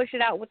 you push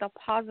it out with a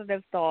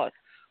positive thought.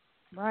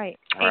 Right.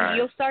 And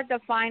you'll start to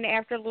find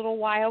after a little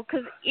while,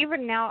 because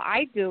even now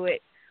I do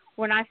it.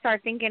 When I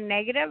start thinking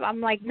negative,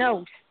 I'm like,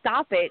 no,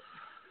 stop it.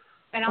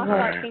 And I'll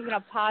start thinking a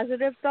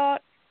positive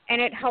thought,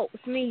 and it helps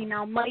me.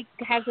 Now, Mike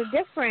has a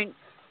different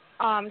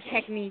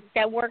technique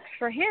that works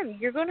for him.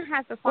 You're going to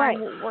have to find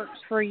what works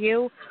for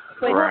you.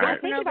 But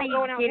definitely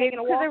get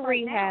into the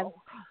rehab.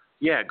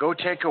 Yeah, go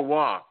take a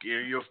walk.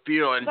 You'll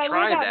feel and try that.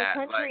 I live out in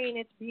the country, and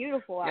it's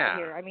beautiful out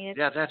here. I mean,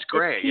 that's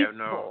great. It's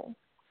so,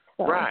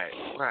 right.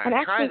 I'm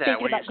actually try that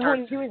thinking when about you start going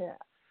and doing that.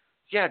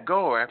 Yeah,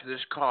 go after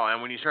this call.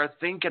 And when you start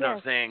thinking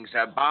of things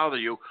that bother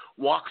you,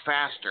 walk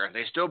faster. If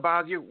they still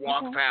bother you,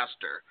 walk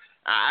faster.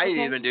 I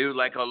even do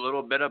like a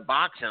little bit of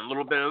boxing, a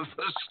little bit of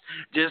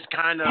just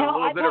kind of a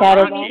little bit of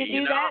running. running. I need to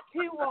do that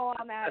too while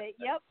I'm at it.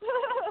 Yep.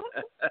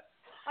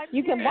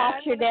 You can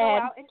box your dad. Go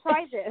out and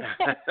try this.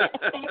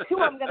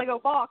 Who I'm going to go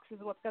box is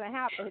what's going to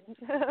happen.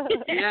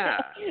 Yeah.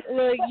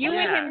 Look, you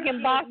and him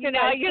can box it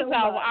out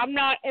yourself. I'm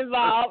not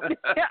involved.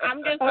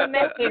 I'm just a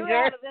messenger.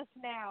 You're out of this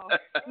now.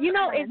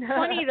 It's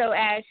funny though,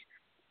 Ash.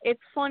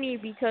 It's funny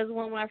because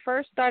when I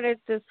first started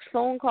this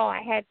phone call,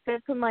 I had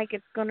said to Mike,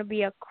 it's going to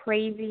be a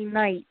crazy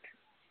night.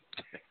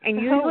 And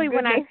usually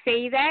when I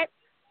say that,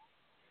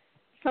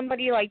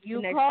 somebody like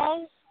you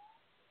calls.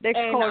 Next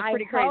call is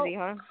pretty crazy,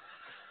 huh?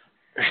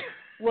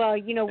 Well,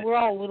 we're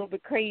all a little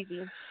bit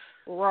crazy.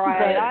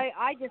 Right.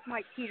 I just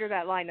might teeter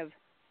that line of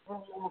we're a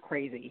little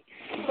crazy.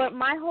 But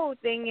my whole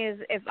thing is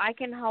if I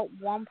can help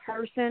one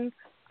person,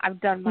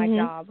 I've done my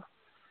job.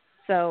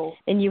 So.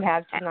 And you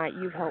have tonight.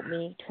 You've helped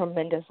me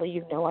tremendously.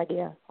 You've no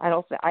idea. I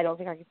don't think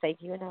I can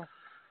thank you enough.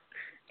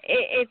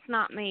 It's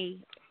not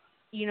me.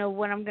 You know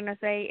what I'm going to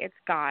say? It's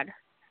God.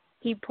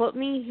 He put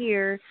me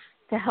here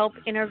to help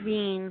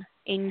intervene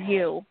in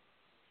you.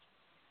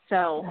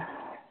 So.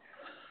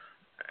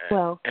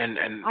 Well, and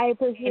I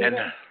appreciate it.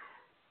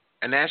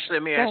 And Ashley,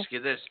 let me ask you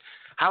this: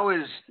 How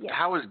is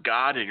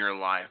God in your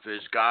life?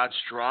 Is God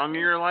strong in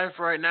your life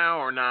right now,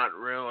 or not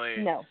really?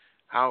 No.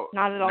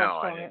 Not at all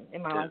strong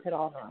in my life at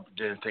all. No.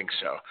 Didn't think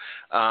so.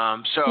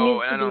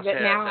 So I don't say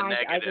that's a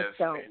negative. I just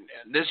don't.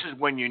 And this is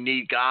when you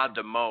need God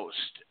the most,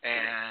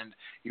 and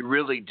you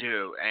really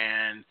do.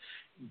 And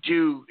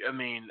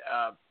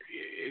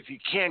if you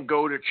can't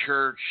go to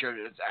church,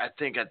 I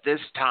think at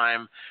this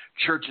time,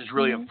 church is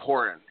really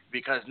important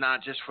because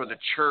not just for the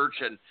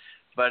church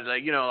but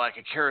like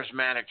a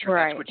charismatic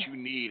church, that's what you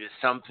need is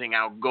something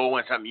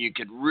outgoing, something you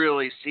could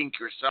really sink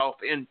yourself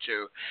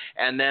into,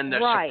 and then the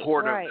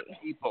support of the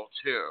people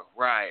too,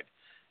 right?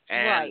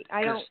 And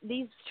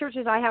these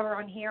churches I have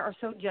around here are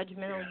so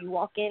judgmental. You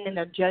walk in and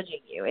they're judging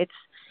you. It's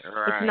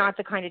not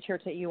the kind of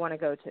church that you want to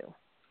go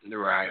to.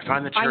 Right.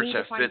 Find the church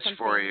that fits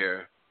for you.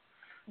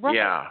 Right,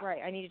 yeah.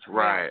 Right. I need to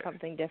try out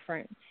something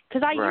different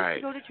because I used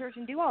to go to church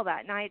and do all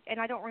that,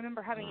 and I don't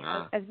remember having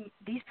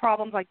these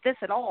problems like this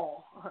at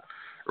all.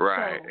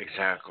 Right, so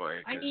exactly.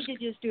 I need to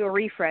just do a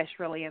refresh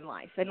really in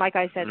life, and like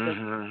I said,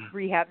 the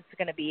rehab is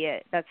going to be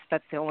it. That's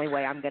the only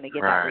way I'm going to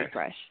get that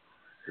refresh.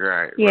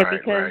 Right. Yeah,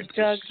 because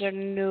drugs are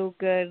no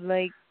good.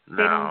 Like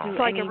they don't do it's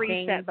like anything. A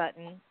reset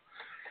button.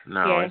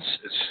 No,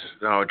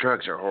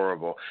 drugs are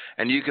horrible,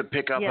 and you could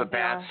pick up a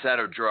bad set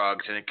of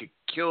drugs, and it could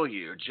kill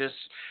you just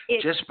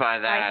by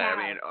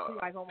that.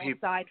 I've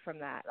almost died from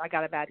that. I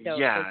got a bad dose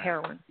of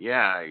heroin.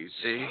 Yeah, you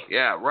see,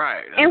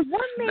 right. And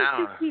what makes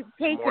you keep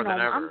taking them?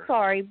 I'm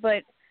sorry,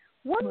 but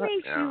what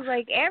makes you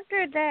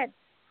after that?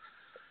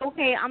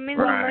 Okay, I'm in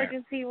the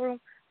emergency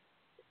room.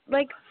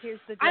 Like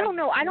I don't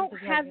know. I don't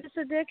have this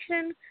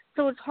addiction,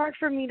 so it's hard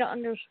for me to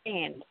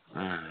understand.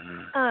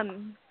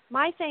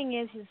 My thing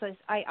is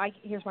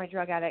here's my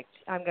drug addict.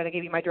 I'm going to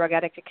give you my drug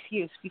addict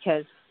excuse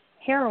because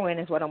heroin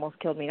is what almost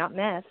killed me, not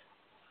meth.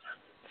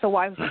 So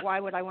why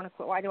would I want to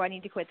quit? Why do I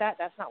need to quit that?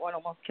 That's not what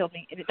almost killed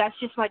me. That's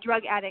just my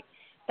drug addict.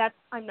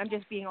 I'm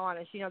just being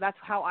honest. That's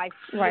how I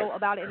feel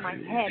about it in my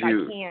head. I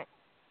can't.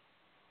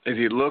 Have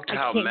you looked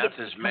how meth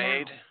is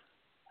made?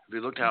 Have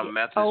you looked how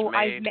meth is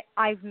made?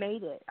 I've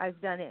made it.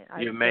 I've done it.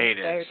 You made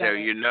it, so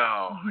you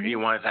know you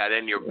want that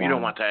in your. You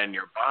don't want that in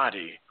your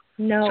body.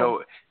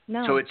 No.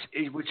 So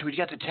what you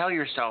have to tell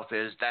yourself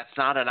is that's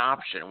not an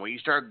option. When you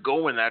start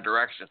going that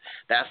direction,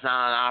 that's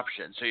not an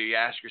option. So you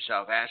ask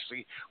yourself,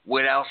 Ashley,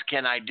 what else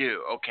can I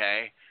do?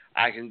 Okay,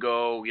 I can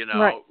go,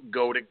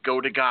 go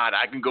to God.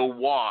 I can go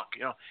walk.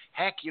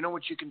 Heck, you know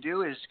what you can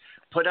do is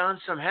put on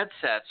some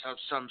headsets of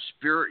some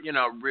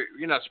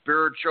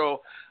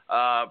spiritual,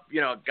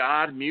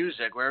 God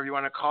music, whatever you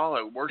want to call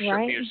it, worship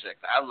music.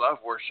 I love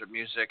worship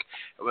music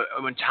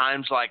when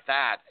times like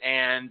that,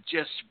 and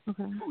just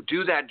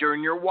do that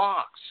during your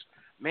walks.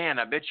 Man,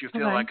 I bet you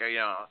feel like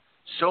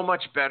so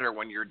much better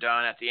when you're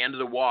done at the end of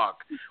the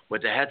walk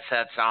with the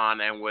headsets on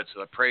and with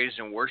the praise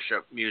and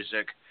worship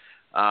music.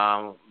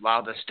 A lot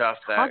of the stuff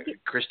that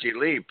Christy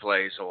Lee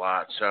plays a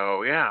lot.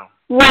 So yeah.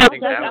 Well,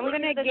 I'm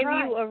going to give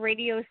you a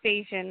radio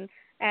station,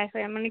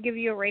 Ashley. I'm going to give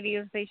you a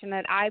radio station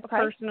that I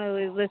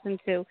personally listen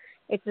to.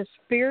 It's a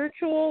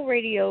spiritual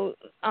radio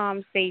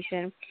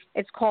station.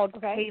 It's called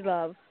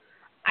K-Love.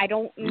 I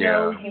don't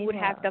know. You would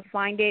have to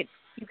find it.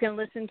 You can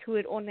listen to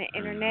it on the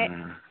internet.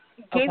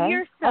 Give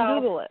yourself.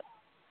 I'll Google it.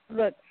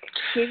 Look,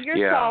 give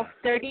yourself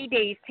 30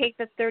 days. Take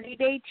the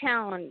 30-day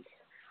challenge.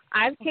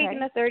 I've taken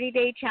the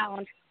 30-day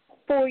challenge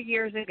 4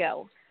 years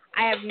ago.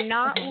 I have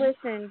not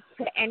listened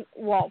to any,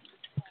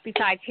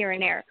 besides here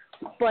and there,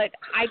 but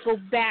I go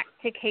back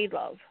to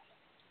K-Love.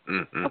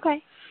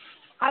 Okay.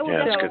 I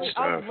will definitely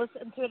I'll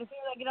listen to it as soon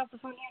as I get off the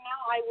phone here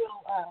now. I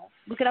will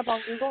look it up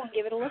on Google and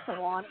give it a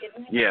listen while I'm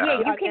getting it. Yeah,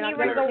 you can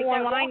even go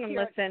online and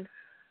listen.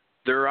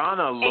 They're on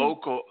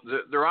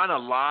they're on a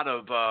lot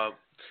of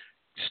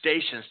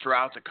stations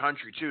throughout the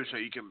country too, so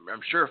you can,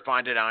 I'm sure,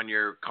 find it on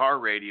your car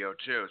radio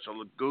too. So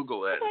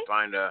Google it and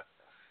find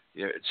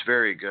it's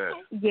very good.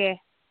 Yeah.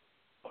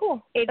 Cool.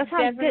 It's that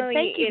sounds definitely good.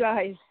 Thank you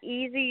guys.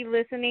 Easy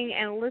listening,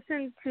 and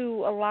listen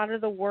to a lot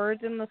of the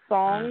words in the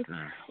songs.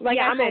 Like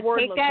I'm I said, a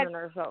word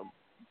listener, so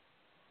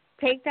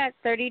take that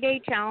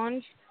 30-day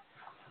challenge,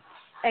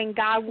 and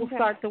God will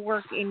start to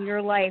work in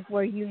your life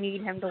where you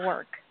need Him to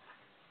work.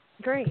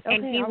 Great. Okay,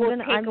 and He will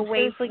take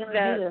away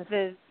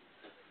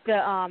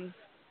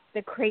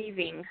the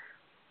craving.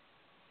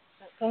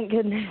 Thank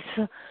goodness,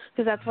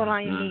 because that's what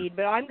I need.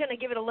 But I'm going to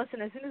give it a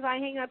listen as soon as I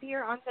hang up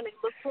here. I'm going to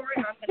look for it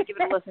and I'm going to give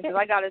it a listen because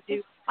I got to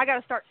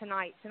start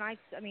tonight.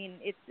 Tonight's,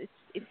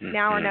 it's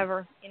now or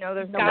never.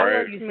 There's no God more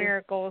works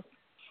miracles.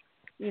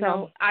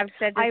 I've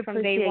said this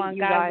from day one.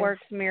 God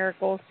works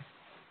miracles.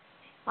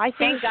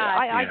 Thank God.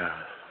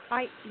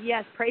 I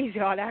yes, praise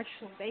God.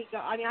 Actually, thank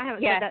God. I mean, I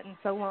haven't said that in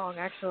so long.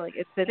 Actually,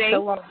 it's been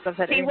so long since I've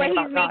said anything what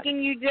about He's God.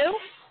 making you do.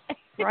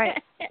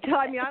 Right.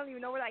 I mean, I don't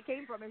even know where that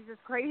came from. It's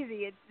just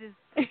crazy. It's just,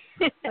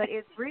 but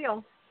it's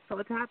real. So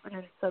it's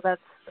happening. So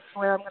that's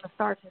where I'm going to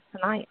start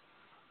tonight.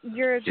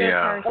 You're a good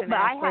person, but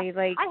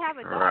Ashley. I have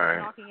a dog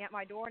knocking at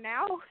my door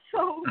now,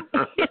 so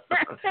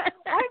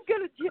I'm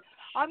gonna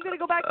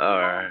go back to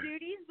my home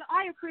duties.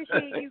 I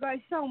appreciate you guys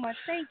so much.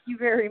 Thank you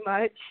very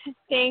much.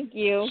 Thank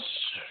you.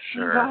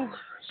 Sure. Bye.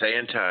 Stay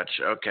in touch.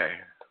 Okay.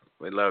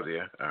 We love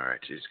you. All right.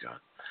 She's gone.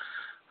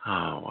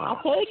 Oh, wow.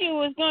 I told you it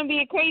was going to be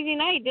a crazy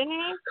night,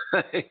 didn't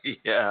I?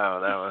 Yeah,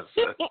 that was.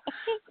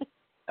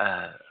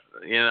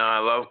 I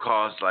love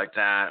calls like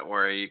that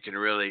where you can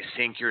really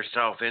sink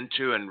yourself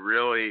into and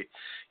really,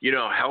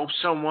 help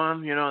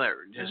someone, that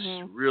just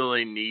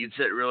really needs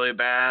it really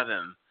bad.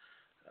 And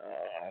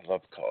I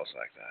love calls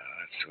like that.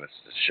 That's what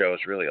the show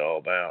is really all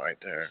about right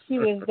there. He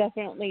was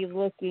definitely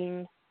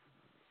looking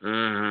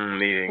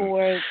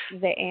for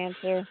the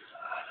answer.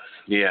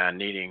 Yeah,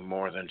 needing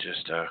more than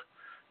just a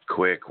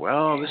quick,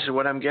 this is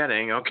what I'm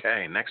getting.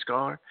 Okay, next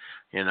caller.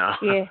 Yeah.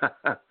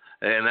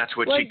 And that's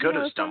what she could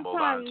have stumbled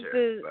onto.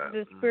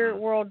 The spirit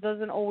world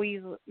doesn't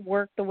always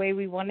work the way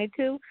we want it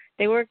to.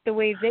 They work the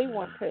way they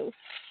want to.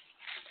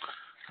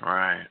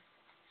 Right.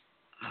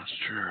 That's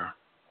true.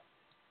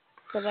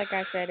 But like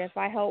I said, if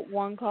I help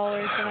one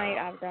caller tonight,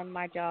 I've done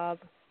my job.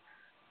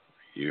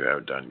 You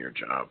have done your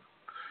job,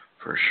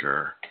 for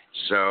sure.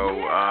 So,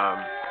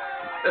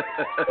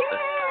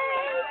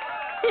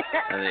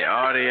 and the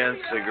audience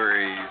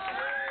agrees.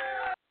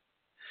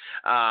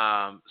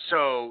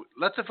 So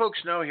let the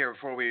folks know here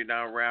before we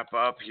now wrap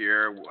up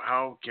here,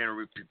 how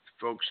can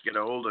folks get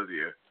a hold of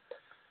you?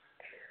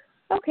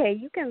 Okay,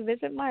 you can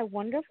visit my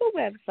wonderful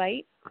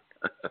website,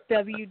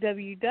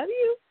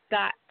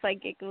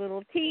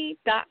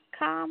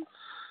 www.psychiclittlet.com,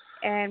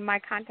 and my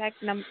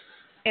contact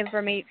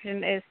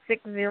information is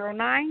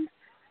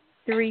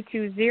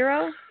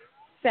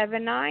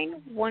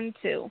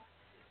 609-320-7912.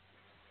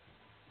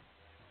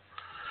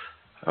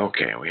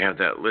 Okay, we have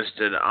that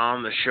listed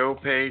on the show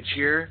page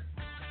here.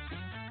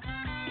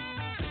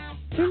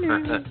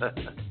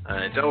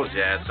 I told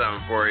you I had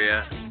something for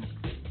you.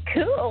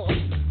 Cool.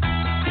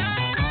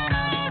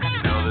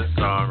 You know this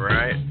song,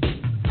 right?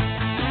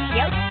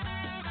 Yep.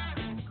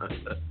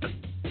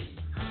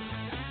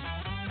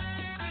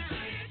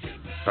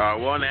 So I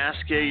won't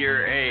ask you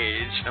your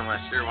age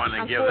unless you want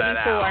to give 44. that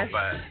out.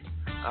 But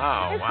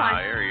wow,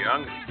 fine. you're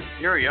young.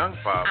 You're a young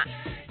pup.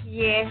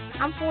 Yeah,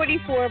 I'm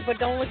 44, but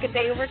don't look a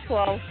day over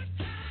 12.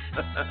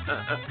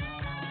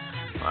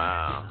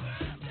 Wow.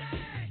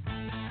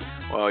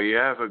 Well, you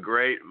have a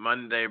great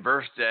Monday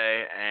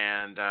birthday,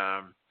 and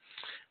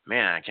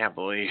man, I can't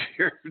believe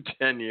you're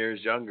 10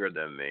 years younger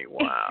than me.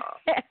 Wow.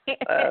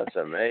 That's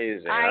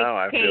amazing.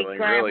 I'm feeling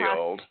really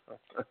old.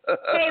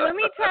 Hey, let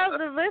me tell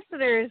the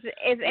listeners,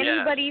 if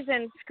anybody's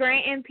in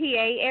Scranton,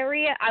 PA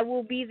area, I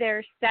will be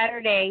there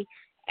Saturday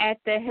at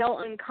the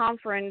Hilton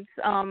Conference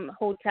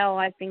Hotel,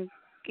 I think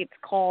it's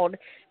called.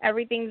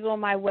 Everything's on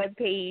my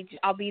webpage.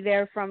 I'll be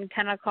there from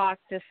 10 o'clock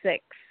to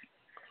 6.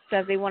 So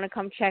if they want to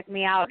come check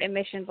me out,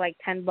 admission's like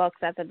 $10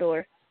 at the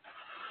door.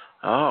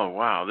 Oh,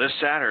 wow. This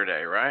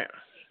Saturday, right?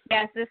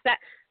 Yes,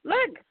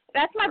 look,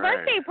 that's my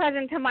birthday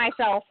present to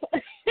myself.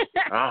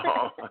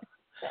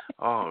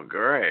 Oh,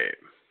 great.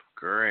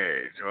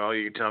 Great. Well,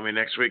 you can tell me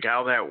next week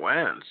how that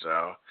went.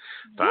 So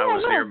if I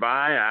was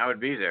nearby, I would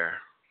be there.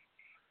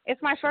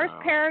 It's my first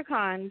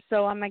Paracon,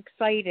 so I'm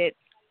excited.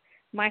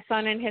 My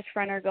son and his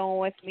friend are going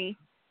with me.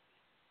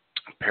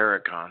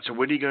 Paracon. So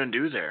what are you going to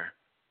do there?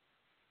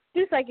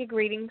 Do psychic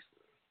readings.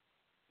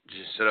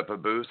 Just set up a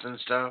booth and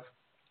stuff?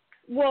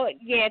 Well,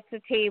 yeah, it's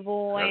a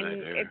table,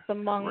 and it's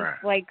among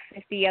like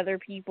 50 other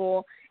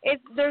people.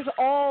 There's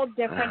all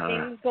different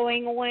things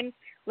going on.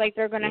 Like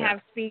they're going to have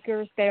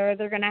speakers there.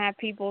 They're going to have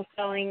people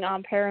selling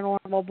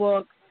paranormal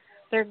books.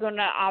 They're going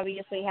to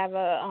obviously have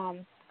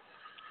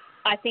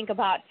I think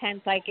about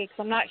 10 psychics.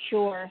 I'm not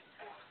sure,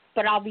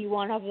 but I'll be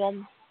one of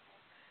them.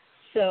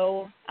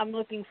 So I'm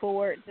looking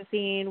forward to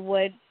seeing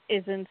what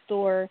is in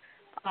store.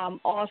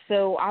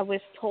 Also, I was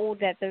told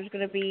that there's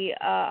going to be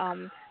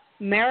a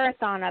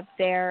marathon up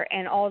there,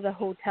 and all the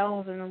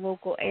hotels in the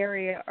local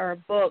area are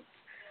booked.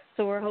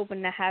 So we're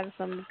hoping to have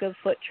some good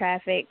foot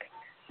traffic.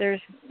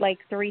 There's like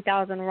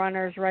 3,000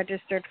 runners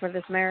registered for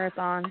this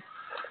marathon.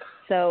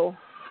 So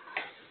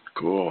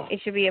cool.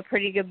 It should be a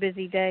pretty good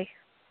busy day.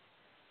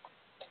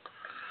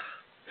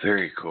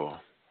 Very cool.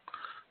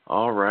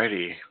 All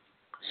righty.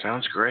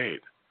 Sounds great.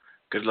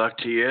 Good luck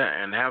to you,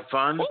 and have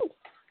fun. Thanks.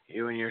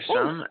 You and your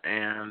son,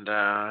 and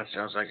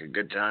sounds like a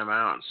good time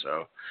out.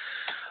 So,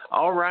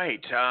 all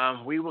right.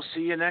 We will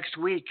see you next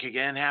week.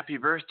 Again, happy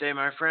birthday,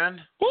 my friend.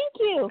 Thank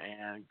you.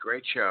 And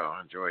great show.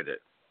 Enjoyed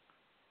it.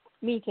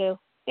 Me too.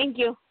 Thank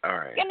you. All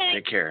right. Good night.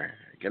 Take care.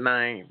 Good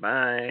night.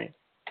 Bye.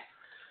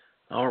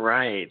 All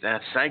right.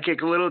 That's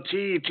Psychic Little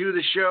T to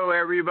the show,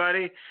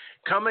 everybody.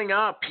 Coming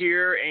up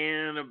here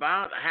in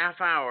about a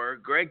half hour,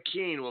 Greg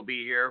Keene will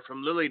be here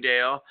from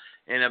Lilydale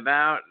in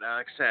about,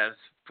 like I said,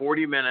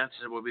 40 minutes.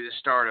 It will be the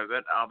start of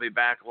it. I'll be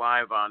back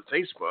live on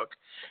Facebook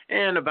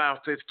in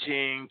about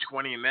 15,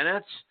 20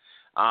 minutes.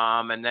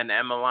 And then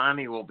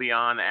Emalani will be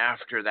on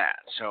after that.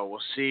 So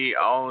we'll see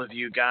all of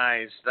you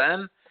guys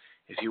then.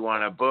 If you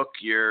want to book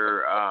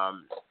your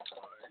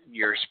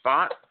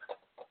spot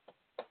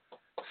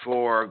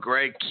for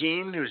Greg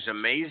Keene, who's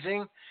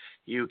amazing,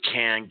 you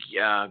can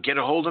get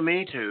a hold of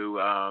me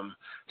to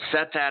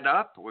set that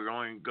up. We're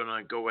going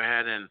to go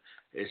ahead and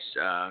it's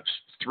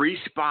 3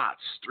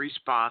 spots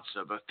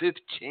of a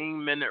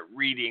 15-minute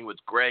reading with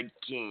Greg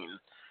Keene.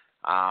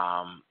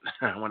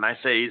 When I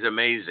say he's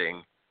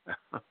amazing,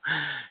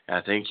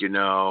 I think you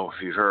know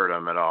if you've heard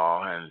him at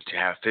all. And to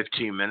have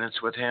 15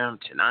 minutes with him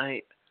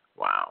tonight,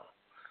 wow.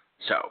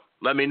 So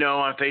let me know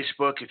on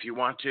Facebook if you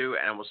want to,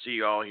 and we'll see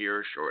you all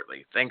here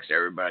shortly. Thanks,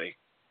 everybody.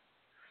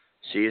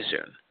 See you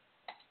soon.